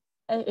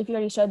 if you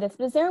already showed this,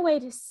 but is there a way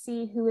to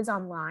see who is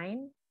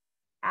online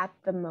at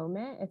the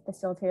moment if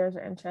facilitators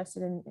are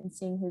interested in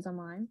seeing who's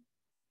online?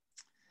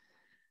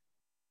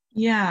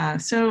 Yeah,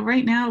 so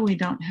right now we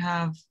don't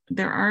have,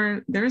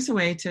 there's a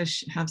way to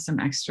have some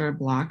extra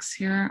blocks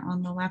here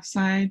on the left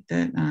side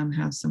that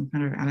have some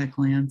kind of at a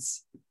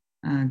glance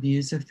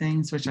views of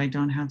things, which I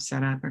don't have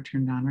set up or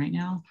turned on right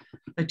now,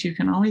 but you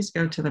can always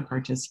go to the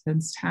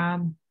participants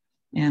tab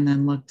and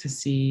then look to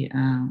see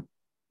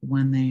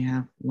when they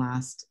have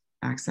last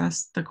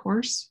accessed the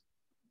course.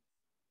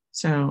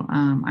 So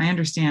I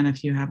understand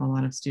if you have a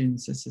lot of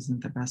students, this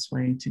isn't the best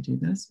way to do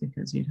this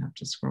because you'd have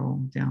to scroll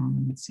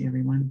down and see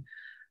everyone.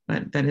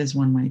 But that is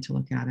one way to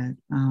look at it.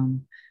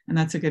 And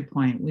that's a good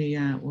point. We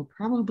will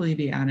probably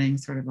be adding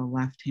sort of a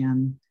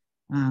left-hand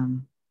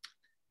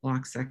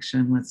block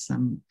section with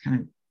some kind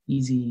of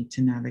easy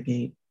to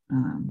navigate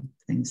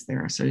things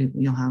there. So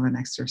you'll have an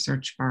extra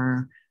search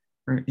bar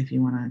for if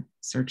you want to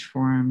search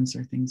forums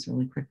or things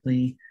really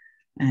quickly,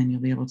 and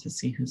you'll be able to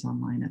see who's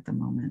online at the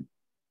moment.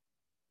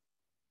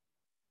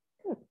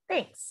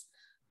 Thanks.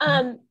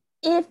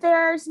 If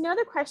there's no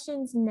other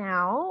questions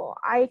now,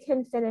 I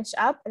can finish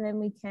up and then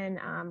we can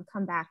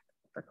come back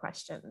for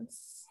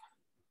questions.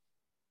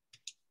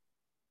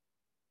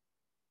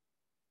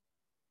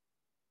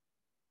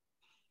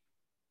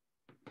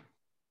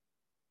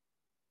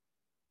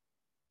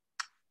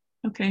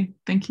 Okay,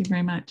 thank you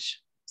very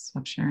much.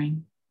 Stop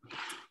sharing.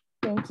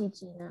 Thank you,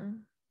 Gina.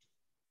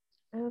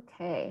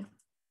 Okay.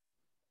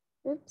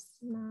 Oops,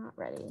 not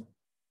ready.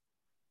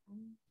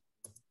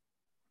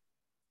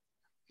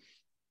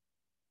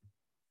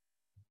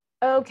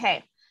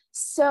 Okay,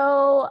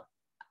 so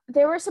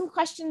there were some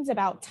questions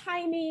about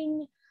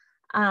timing.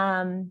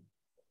 And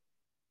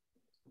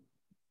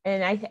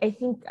I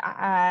think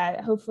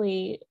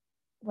hopefully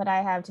what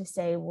I have to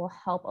say will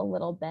help a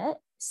little bit.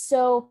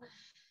 So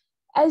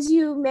as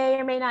you may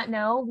or may not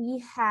know, we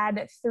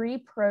had 3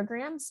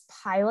 programs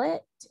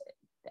pilot,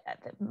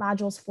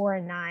 modules 4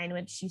 and 9,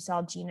 which you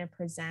saw Gina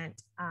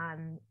present.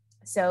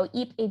 So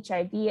EAP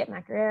HIV at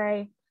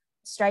Makerere,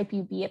 Stripe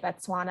UB at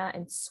Botswana,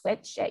 and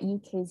Switch at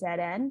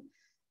UKZN.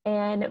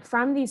 And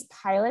from these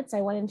pilots, I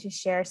wanted to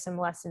share some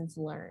lessons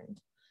learned.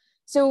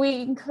 So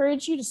we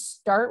encourage you to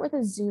start with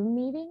a Zoom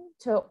meeting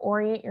to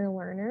orient your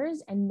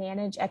learners and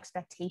manage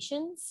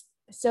expectations.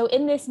 So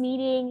in this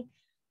meeting,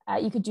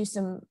 you could do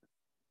some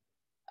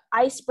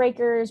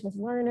icebreakers with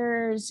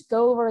learners,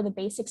 go over the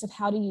basics of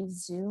how to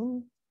use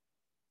Zoom,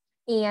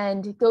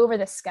 and go over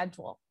the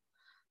schedule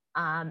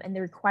and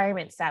the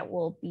requirements that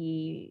will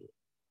be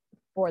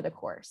for the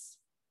course.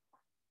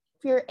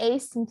 For your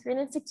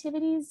asynchronous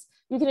activities,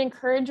 you can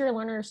encourage your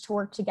learners to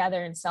work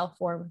together in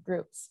self-formed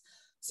groups.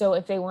 So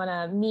if they want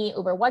to meet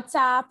over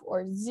WhatsApp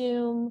or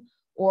Zoom,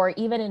 or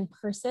even in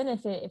person,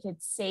 if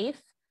it's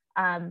safe,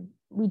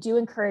 we do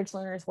encourage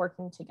learners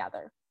working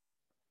together.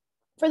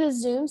 For the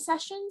Zoom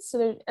sessions,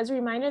 so as a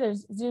reminder,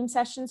 there's Zoom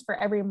sessions for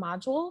every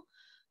module.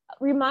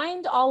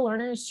 Remind all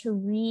learners to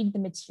read the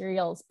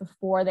materials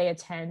before they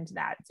attend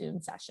that Zoom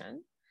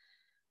session.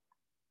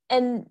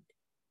 And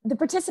the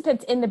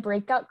participants in the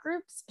breakout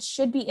groups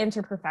should be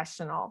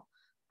interprofessional.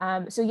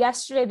 So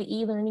yesterday, the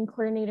e-learning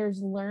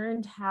coordinators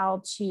learned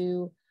how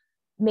to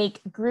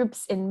make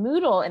groups in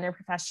Moodle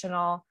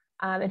interprofessional,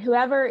 and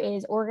whoever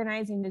is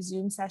organizing the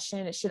Zoom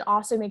session, it should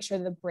also make sure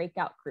the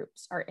breakout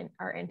groups are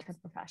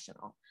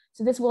interprofessional.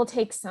 So this will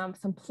take some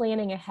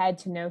planning ahead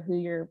to know who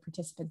your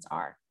participants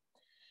are.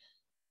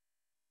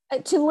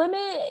 To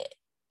limit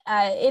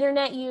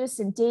internet use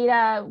and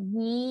data,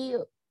 we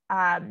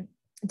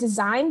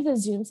designed the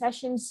Zoom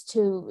sessions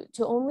to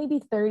only be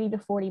 30 to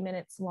 40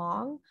 minutes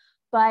long.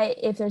 But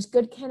if there's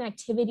good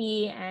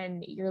connectivity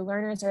and your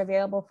learners are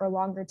available for a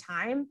longer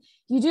time,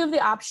 you do have the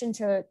option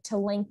to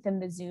lengthen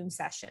the Zoom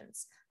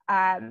sessions.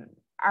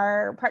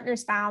 Our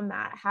partners found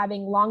that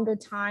having longer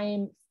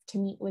time to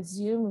meet with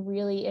Zoom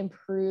really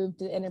improved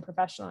the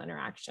interprofessional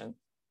interaction.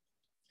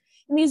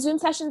 And these Zoom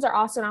sessions are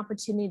also an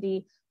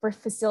opportunity for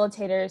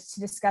facilitators to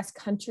discuss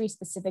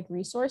country-specific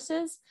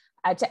resources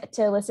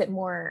to elicit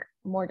more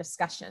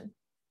discussion.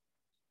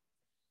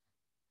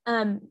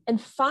 And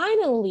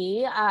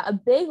finally, a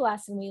big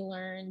lesson we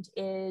learned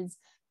is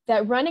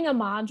that running a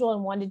module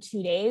in 1 to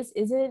 2 days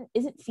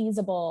isn't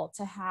feasible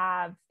to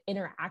have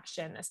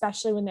interaction,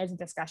 especially when there's a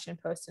discussion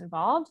post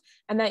involved,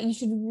 and that you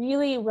should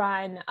really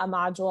run a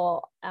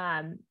module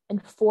in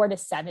 4 to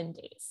 7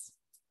 days.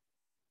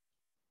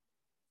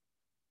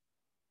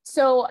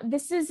 So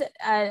this is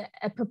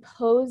a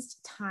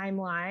proposed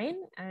timeline.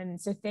 And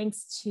so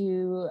thanks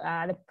to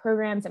the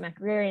programs at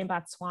Makerere in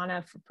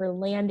Botswana for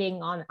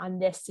landing on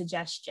this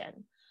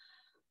suggestion.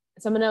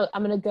 So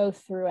I'm gonna go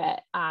through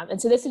it.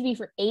 And so this would be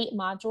for 8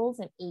 modules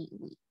in 8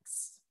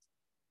 weeks.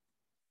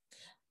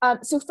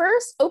 So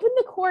first, open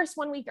the course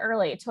 1 week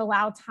early to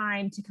allow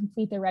time to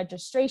complete the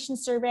registration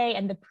survey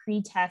and the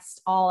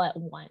pre-test all at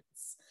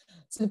once.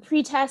 So the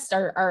pre-tests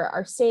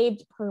are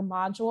saved per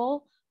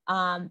module.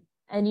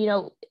 And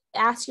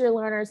ask your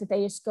learners if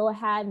they just go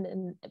ahead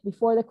and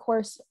before the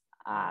course,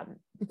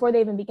 before they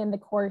even begin the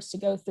course, to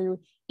go through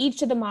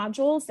each of the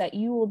modules that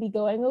you will be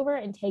going over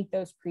and take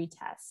those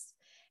pre-tests.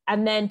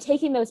 And then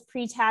taking those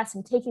pre-tests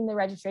and taking the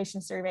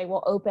registration survey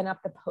will open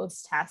up the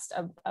post-test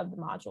of the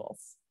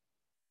modules.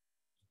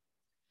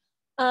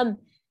 And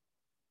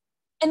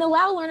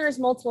allow learners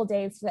multiple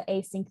days for the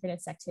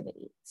asynchronous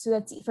activity. So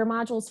that's for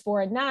modules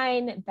 4 and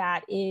 9,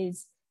 that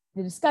is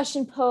the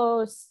discussion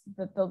post,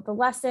 the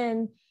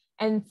lesson.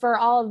 And for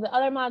all of the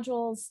other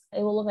modules,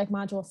 it will look like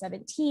module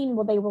 17,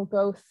 where they will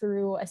go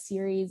through a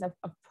series of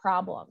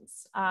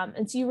problems.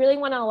 And so you really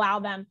want to allow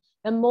them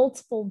the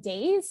multiple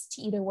days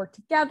to either work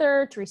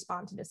together to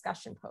respond to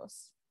discussion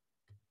posts.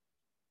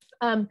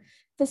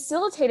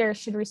 Facilitators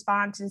should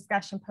respond to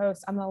discussion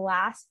posts on the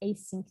last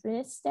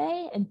asynchronous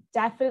day and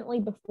definitely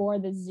before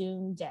the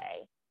Zoom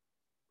day.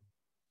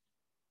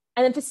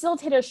 And then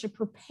facilitators should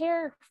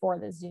prepare for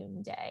the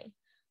Zoom day.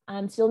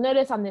 So you'll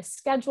notice on this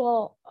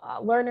schedule,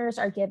 learners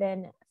are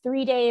given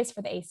 3 days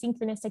for the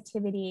asynchronous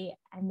activity,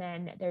 and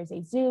then there's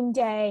a Zoom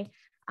day.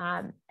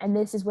 And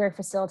this is where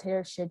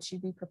facilitators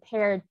should be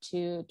prepared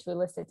to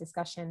elicit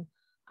discussion,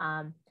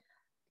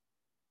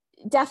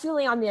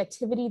 definitely on the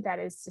activity that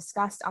is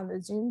discussed on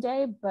the Zoom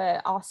day,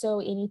 but also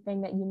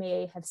anything that you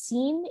may have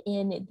seen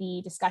in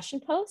the discussion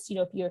post.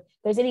 If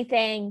there's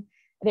anything,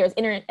 there's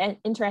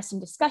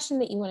interesting discussion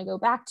that you want to go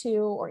back to,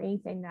 or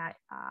anything that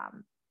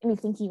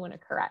anything you want to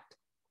correct.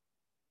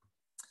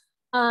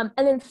 And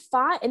then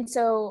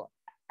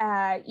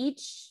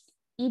each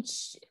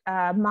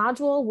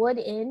module would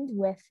end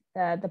with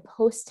the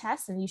post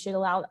test, and you should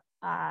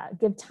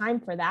give time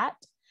for that.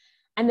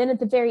 And then at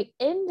the very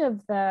end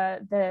of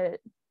the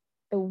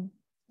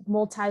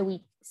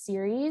multi-week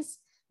series,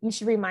 you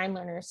should remind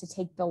learners to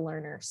take the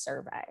learner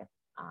survey.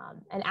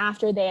 And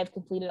after they have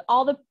completed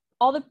all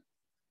the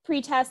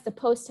pre-test, the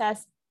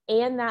post-test,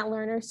 and that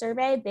learner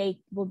survey,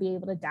 they will be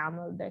able to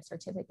download their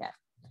certificate.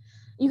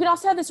 You could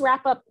also have this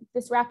wrap up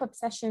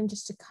session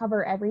just to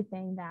cover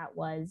everything that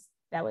was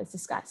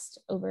discussed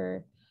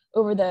over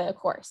the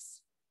course.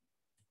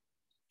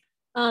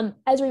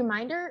 As a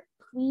reminder,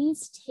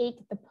 please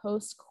take the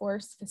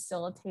post-course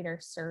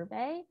facilitator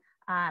survey.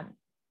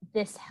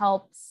 This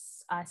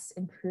helps us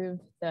improve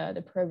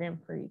the program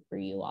for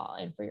you all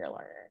and for your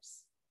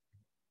learners.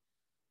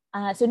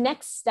 So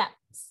next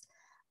steps.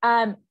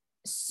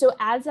 So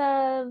as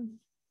of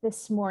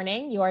this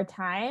morning, your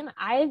time,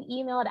 I've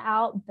emailed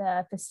out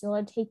the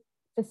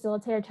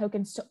facilitator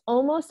tokens to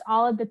almost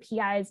all of the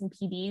PIs and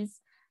PDs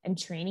and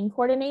training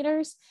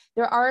coordinators.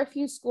 There are a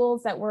few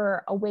schools that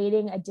were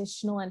awaiting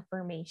additional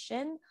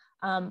information,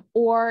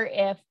 or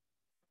if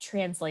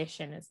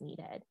translation is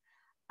needed.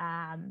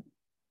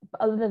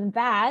 Other than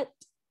that,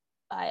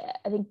 I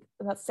think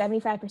about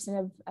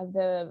 75% of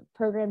the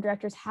program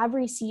directors have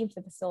received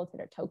the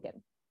facilitator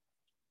token.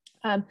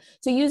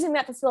 So using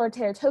that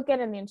facilitator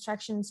token and the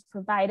instructions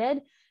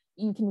provided,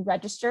 you can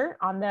register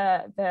on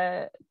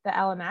the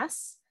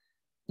LMS.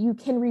 You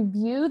can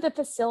review the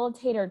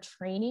facilitator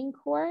training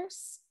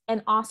course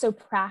and also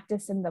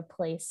practice in the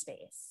play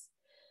space.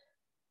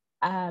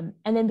 And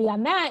then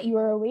beyond that, you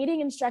are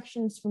awaiting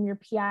instructions from your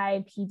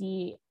PI,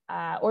 PD,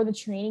 or the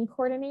training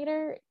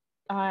coordinator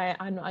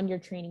on your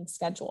training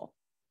schedule.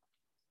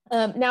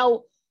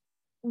 Now,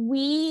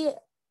 in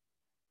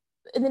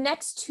the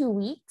next 2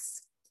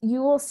 weeks,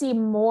 you will see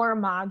more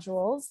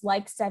modules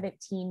like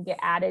 17 get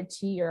added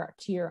to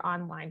your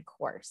online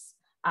course.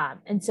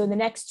 And so in the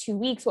next 2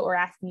 weeks, what we're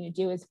asking you to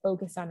do is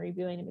focus on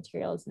reviewing the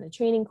materials in the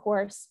training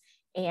course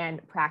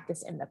and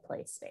practice in the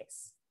play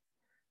space.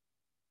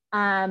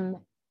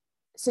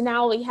 So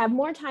now we have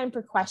more time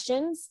for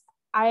questions.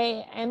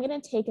 I am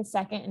going to take a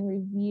second and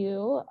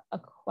review a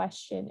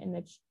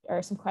question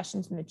or some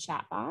questions in the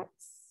chat box.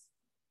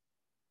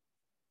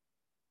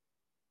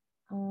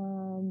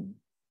 Oh,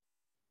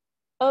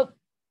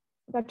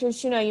 Dr.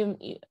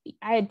 Shuno,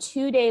 I had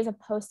 2 days of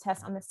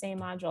post-test on the same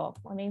module.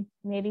 Let me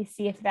maybe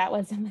see if that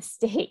was a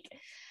mistake.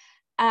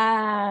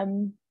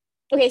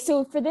 Okay,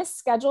 so for this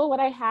schedule, what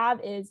I have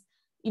is,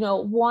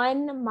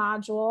 one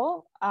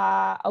module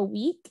a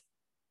week.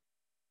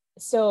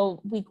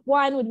 So week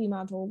 1 would be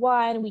module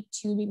 1, week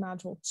 2 would be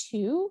module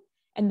 2,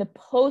 and the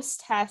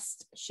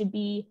post-test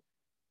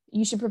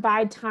you should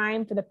provide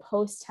time for the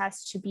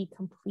post-test to be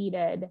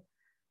completed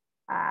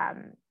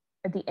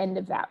at the end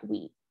of that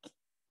week.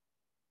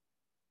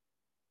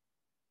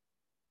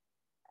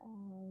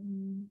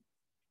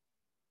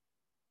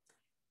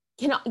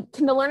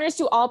 Can the learners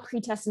do all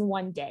pre-tests in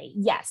one day?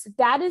 Yes,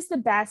 that is the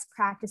best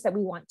practice that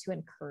we want to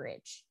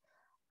encourage.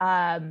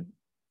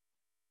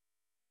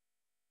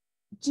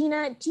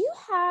 Gina,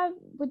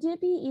 would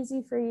it be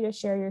easy for you to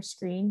share your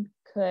screen?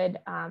 Could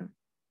I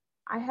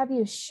have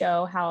you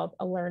show how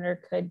a learner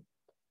could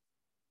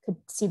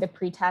see the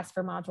pre-test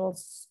for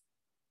modules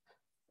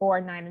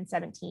 4, 9, and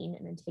 17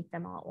 and then take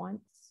them all at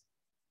once?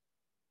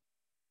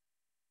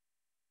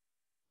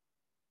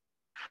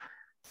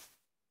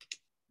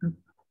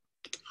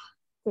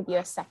 Give you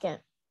a second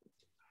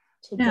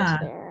to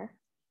get there.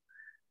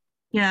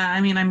 Yeah,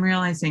 I mean, I'm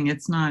realizing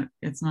it's not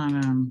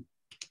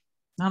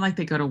like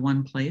they go to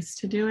one place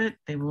to do it.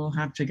 They will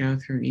have to go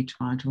through each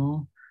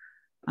module.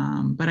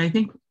 But I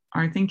think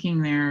our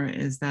thinking there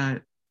is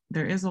that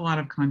there is a lot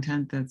of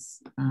content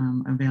that's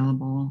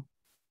available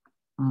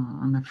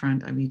on the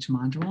front of each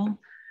module.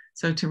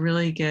 So to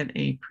really get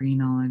a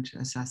pre-knowledge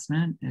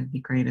assessment, it'd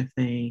be great if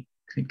they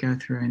could go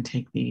through and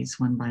take these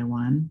one by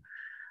one.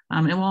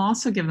 It will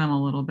also give them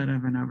a little bit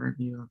of an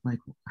overview of like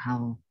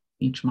how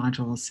each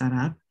module is set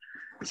up.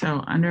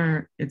 So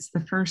it's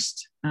the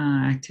first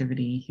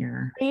activity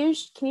here. Can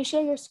you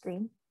share your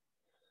screen?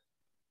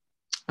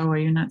 Oh, are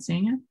you not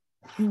seeing it?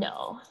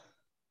 No.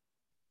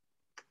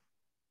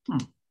 Oh,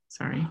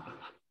 sorry.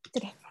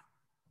 Okay.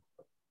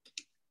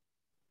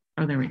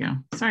 Oh, there we go.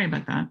 Sorry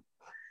about that.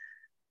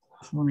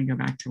 So let me go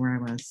back to where I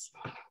was.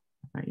 I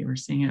thought you were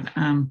seeing it.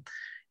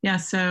 Yeah,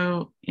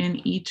 so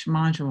in each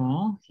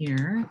module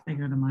here, if they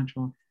go to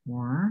module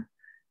 4,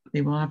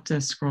 they will have to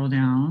scroll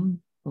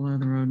down below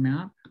the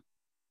roadmap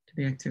to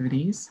the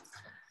activities.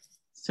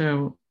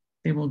 So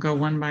they will go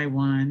one by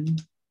one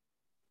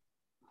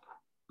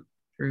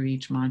through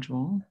each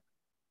module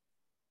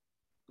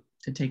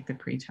to take the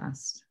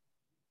pre-test.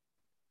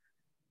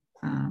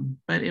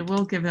 But it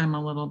will give them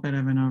a little bit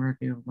of an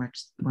overview of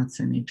what's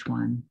in each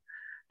one.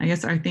 I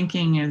guess our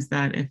thinking is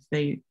that if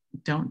they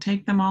don't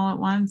take them all at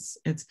once,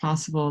 it's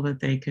possible that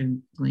they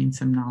could glean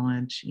some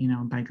knowledge,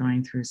 by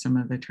going through some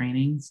of the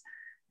trainings,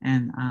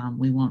 and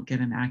we won't get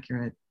an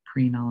accurate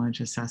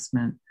pre-knowledge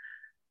assessment.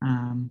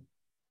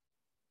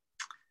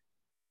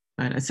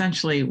 But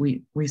essentially,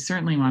 we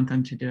certainly want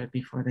them to do it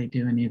before they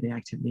do any of the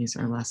activities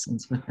or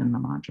lessons within the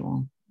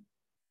module.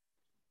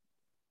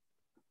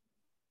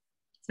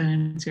 Does that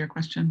answer your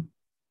question?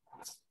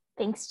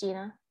 Thanks,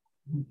 Gina.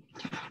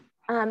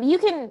 You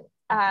can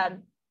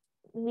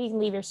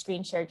leave your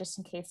screen share just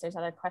in case there's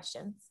other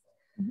questions.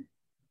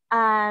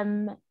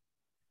 Mm-hmm.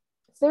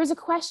 So there's a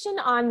question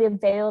on the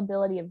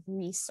availability of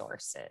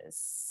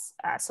resources,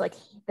 so like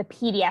the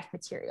PDF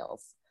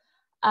materials.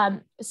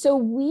 So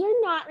we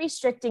are not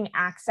restricting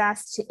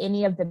access to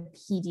any of the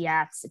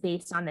PDFs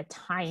based on the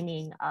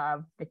timing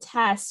of the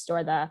test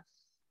or the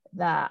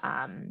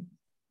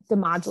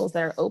modules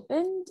that are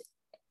opened.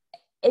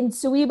 And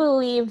so we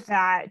believe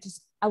that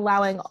just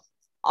allowing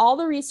all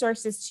the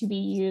resources to be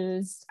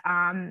used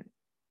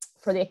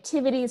for the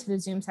activities, for the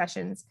Zoom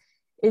sessions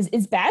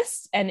is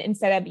best. And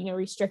instead of,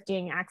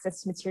 restricting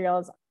access to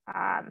materials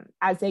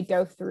as they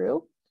go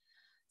through.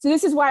 So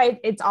this is why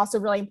it's also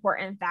really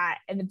important that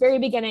in the very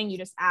beginning, you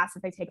just ask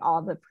if they take all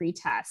of the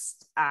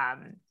pre-test.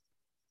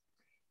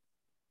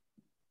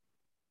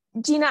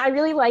 Gina, I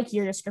really like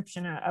your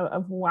description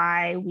of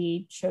why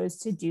we chose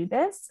to do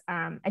this.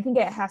 I think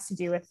it has to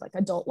do with like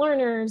adult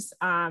learners.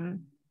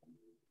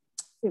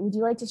 Would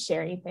you like to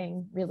share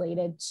anything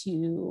related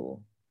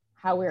to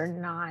how we're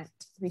not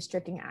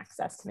restricting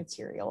access to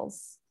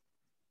materials?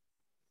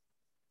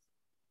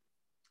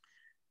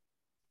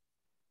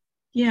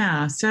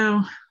 Yeah,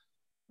 so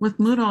with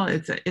Moodle,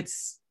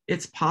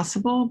 it's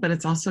possible, but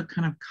it's also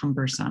kind of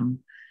cumbersome.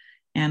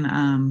 And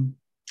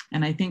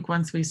I think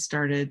once we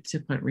started to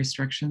put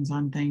restrictions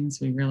on things,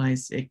 we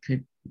realized it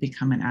could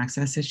become an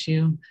access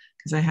issue,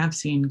 because I have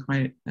seen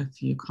quite a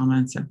few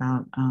comments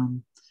about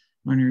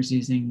learners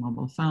using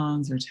mobile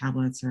phones or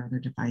tablets or other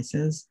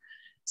devices.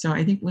 So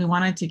I think we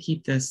wanted to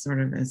keep this sort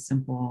of as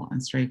simple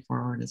and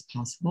straightforward as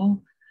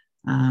possible.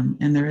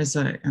 And there is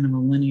a kind of a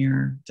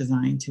linear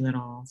design to it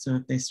all. So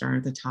if they start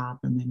at the top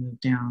and they move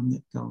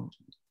down, they'll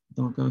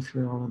go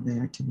through all of the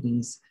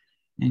activities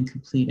and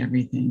complete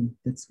everything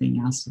that's being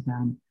asked of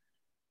them.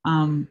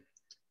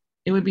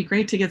 It would be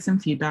great to get some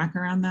feedback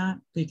around that,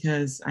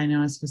 because I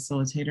know as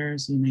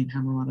facilitators, you may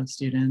have a lot of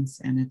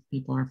students, and if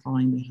people are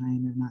falling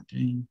behind or not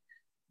doing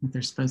what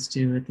they're supposed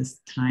to at this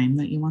time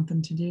that you want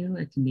them to do,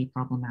 it can be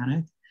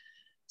problematic.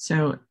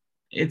 So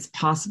it's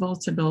possible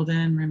to build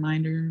in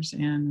reminders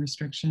and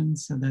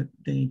restrictions so that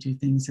they do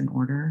things in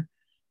order.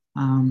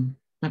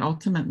 But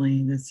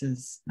ultimately, this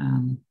is,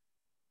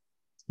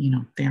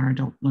 they are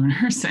adult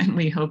learners, and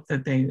we hope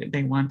that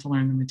they want to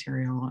learn the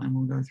material and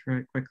will go through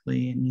it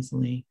quickly and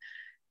easily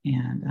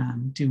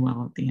and do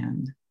well at the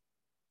end.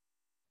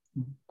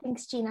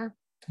 Thanks, Gina.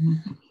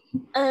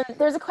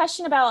 There's a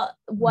question about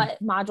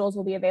what modules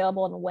will be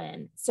available and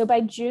when. So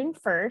by June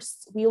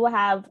 1st, we will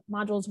have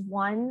modules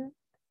 1,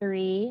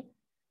 3,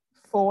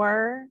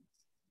 4,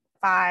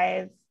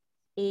 5,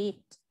 8,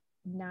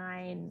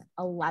 9,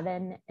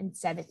 11, and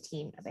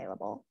 17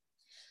 available.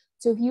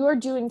 So if you are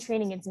doing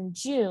training, it's in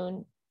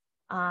June,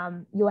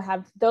 you'll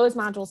have those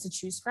modules to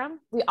choose from.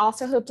 We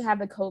also hope to have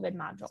the COVID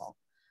module,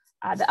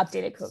 the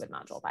updated COVID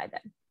module by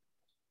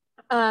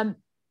then.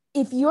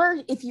 If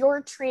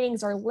your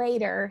trainings are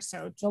later,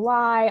 so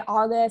July,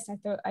 August,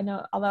 I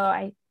know, although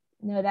I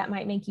know that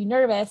might make you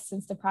nervous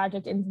since the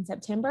project ends in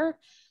September,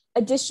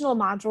 additional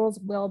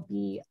modules will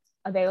be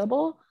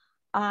available.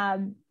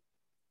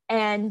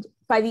 And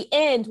by the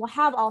end, we'll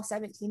have all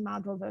 17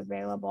 modules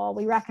available.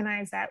 We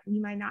recognize that we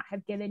might not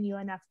have given you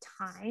enough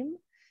time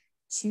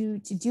to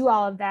do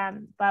all of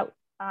them, but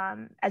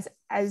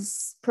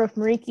as Prof.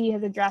 Mariki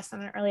has addressed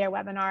on an earlier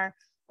webinar,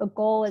 the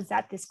goal is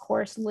that this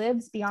course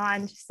lives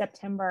beyond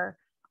September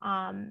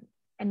and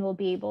will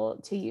be able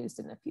to use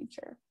in the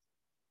future.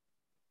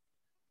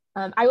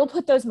 I will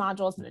put those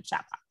modules in the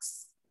chat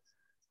box.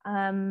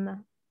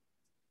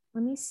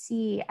 Let me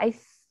see. I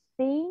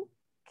think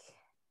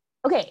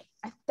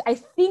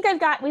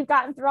we've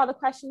gotten through all the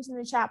questions in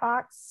the chat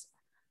box.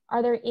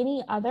 Are there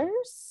any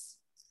others?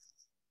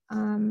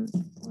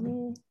 Let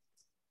me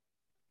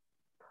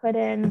put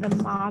in the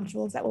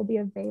modules that will be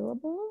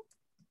available.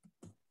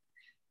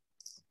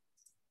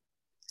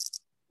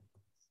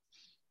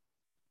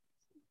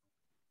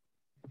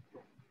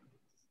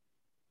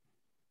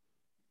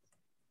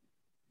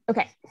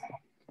 Okay.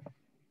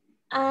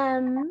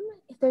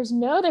 If there's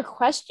no other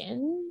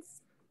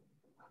questions,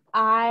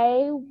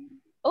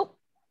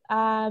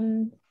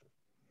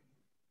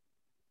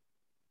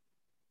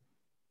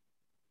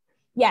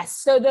 yes,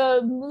 so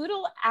the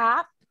Moodle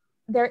app,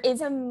 there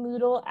is a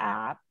Moodle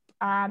app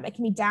that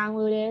can be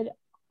downloaded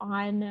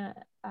on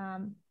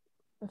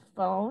the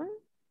phone,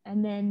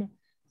 and then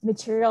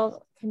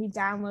material can be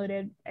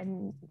downloaded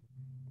and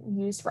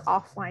used for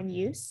offline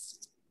use.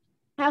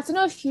 I also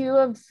know a few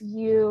of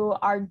you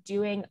are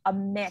doing a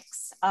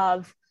mix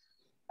of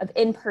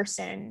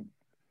in-person,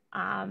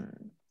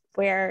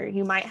 where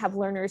you might have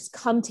learners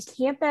come to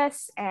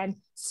campus and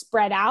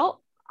spread out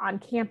on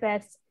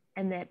campus,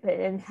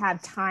 and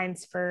have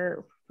times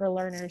for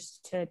learners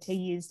to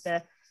use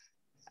the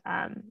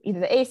either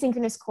the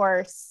asynchronous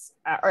course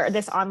or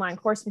this online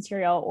course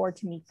material, or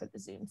to meet for the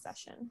Zoom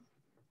session.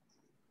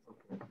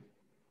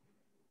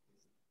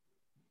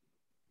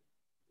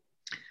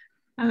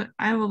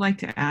 I would like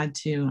to add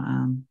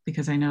to,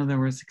 because I know there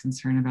was a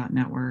concern about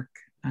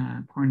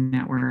poor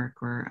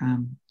network or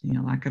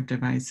lack of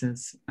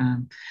devices.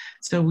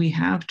 So we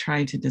have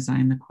tried to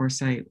design the course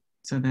site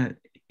so that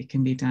it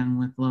can be done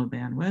with low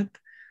bandwidth.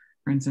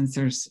 For instance,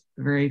 there's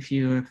very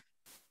few, if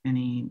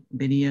any,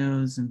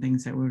 videos and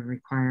things that would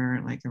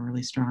require like a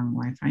really strong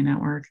Wi-Fi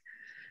network.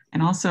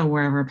 And also,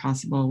 wherever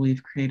possible,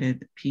 we've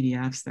created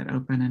PDFs that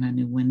open in a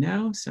new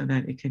window so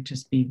that it could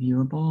just be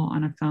viewable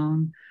on a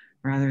phone,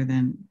 rather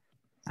than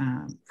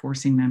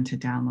forcing them to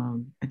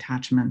download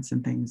attachments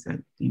and things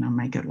that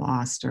might get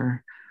lost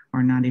or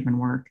not even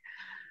work.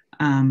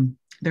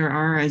 There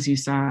are, as you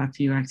saw, a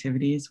few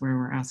activities where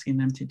we're asking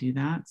them to do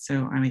that.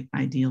 So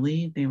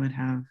ideally, they would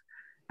have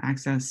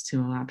access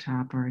to a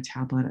laptop or a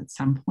tablet at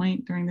some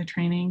point during the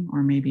training,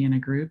 or maybe in a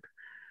group.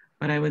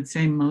 But I would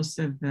say most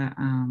of the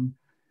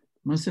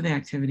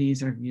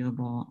activities are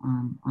viewable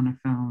on a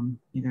phone,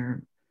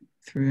 either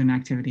through an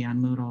activity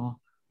on Moodle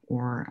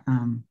or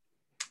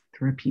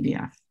through a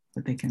PDF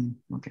that they can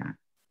look at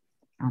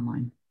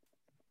online.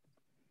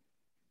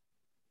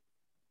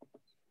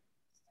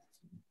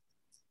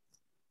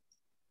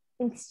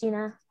 Thanks,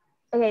 Gina.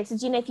 Okay, so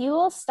Gina, if you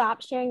will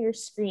stop sharing your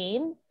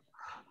screen,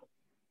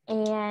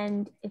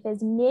 and if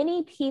as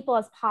many people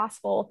as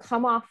possible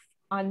come off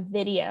on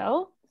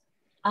video,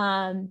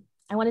 I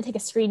want to take a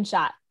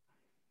screenshot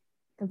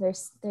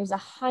because there's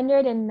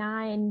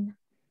 109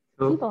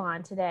 people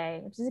on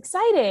today, which is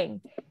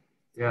exciting.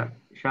 Yeah,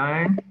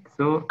 Shayanne.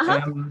 So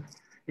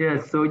yeah,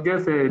 so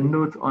just a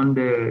note on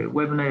the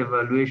webinar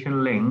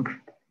evaluation link.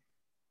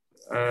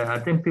 I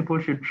think people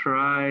should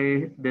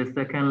try the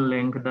second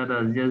link that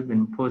has just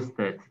been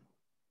posted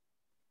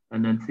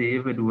and then see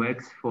if it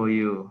works for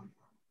you.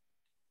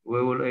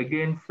 We will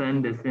again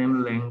send the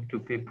same link to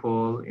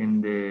people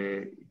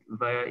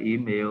via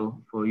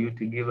email for you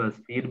to give us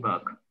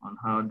feedback on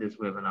how this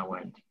webinar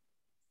went.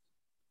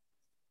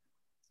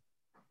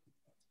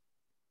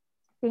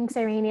 Thanks,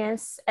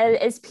 Irenaeus.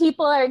 As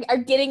people are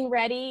getting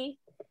ready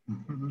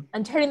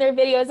and turning their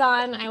videos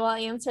on, I will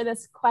answer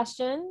this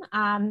question.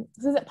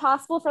 So is it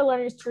possible for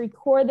learners to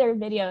record their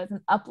videos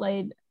and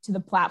upload to the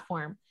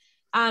platform?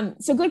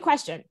 So good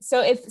question.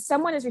 So if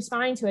someone is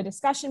responding to a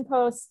discussion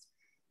post,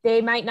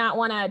 they might not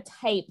want to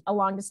type a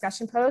long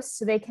discussion post,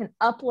 so they can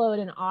upload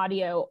an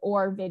audio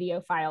or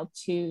video file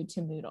to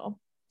Moodle.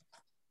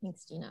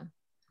 Thanks, Gina.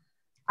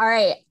 All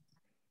right.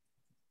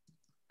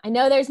 I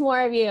know there's more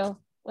of you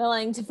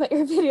willing to put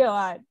your video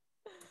on.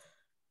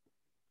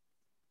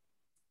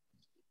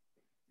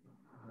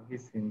 Have you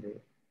seen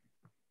it?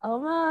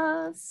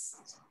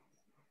 Almost.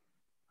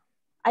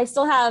 I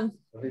still have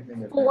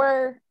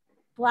 4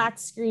 black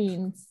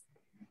screens.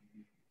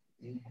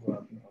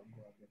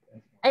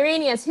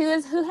 Irenaeus, who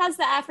has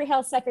the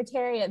AfriHealth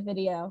Secretariat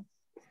video?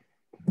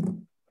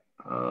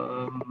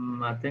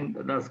 I think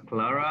that's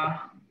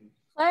Clara.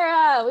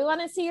 Clara, we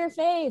want to see your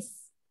face.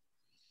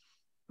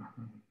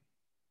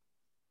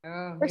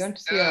 You want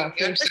to see our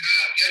face?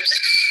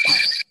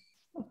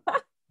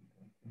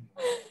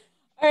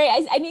 All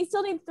right, I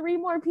still need 3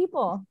 more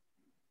people.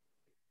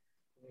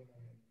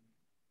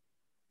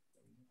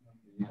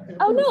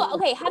 Oh no,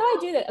 okay, how do I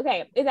do that?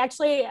 Okay, it's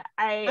actually,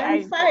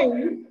 I'm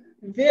fine,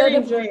 very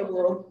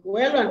enjoyable,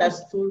 well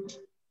understood.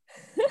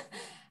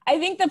 I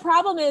think the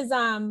problem is,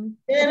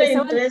 very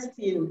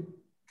interesting.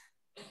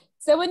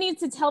 Someone needs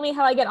to tell me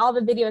how I get all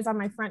the videos on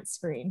my front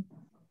screen.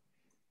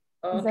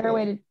 Okay. Is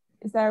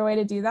there a way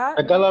to do that?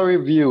 The gallery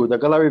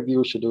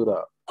view should do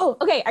that. Oh,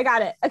 okay, I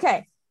got it.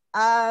 Okay.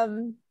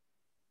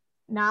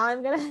 Now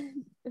I'm gonna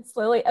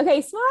slowly,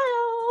 okay,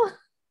 smile.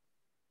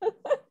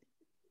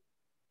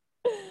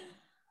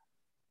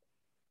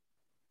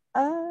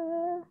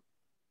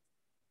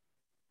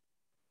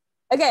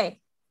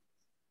 Okay,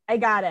 I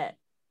got it.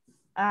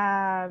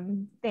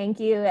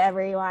 Thank you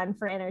everyone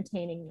for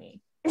entertaining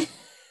me.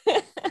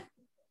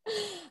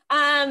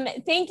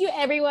 Thank you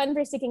everyone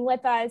for sticking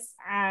with us.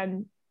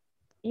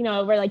 You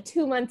know, we're like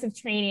 2 months of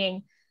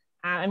training.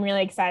 I'm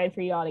really excited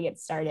for you all to get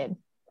started.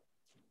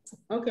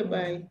 Okay,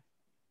 bye.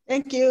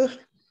 Thank you.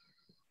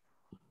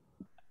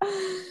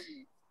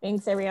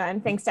 Thanks everyone.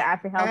 Thanks to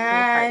AfriHealth for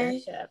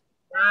the partnership.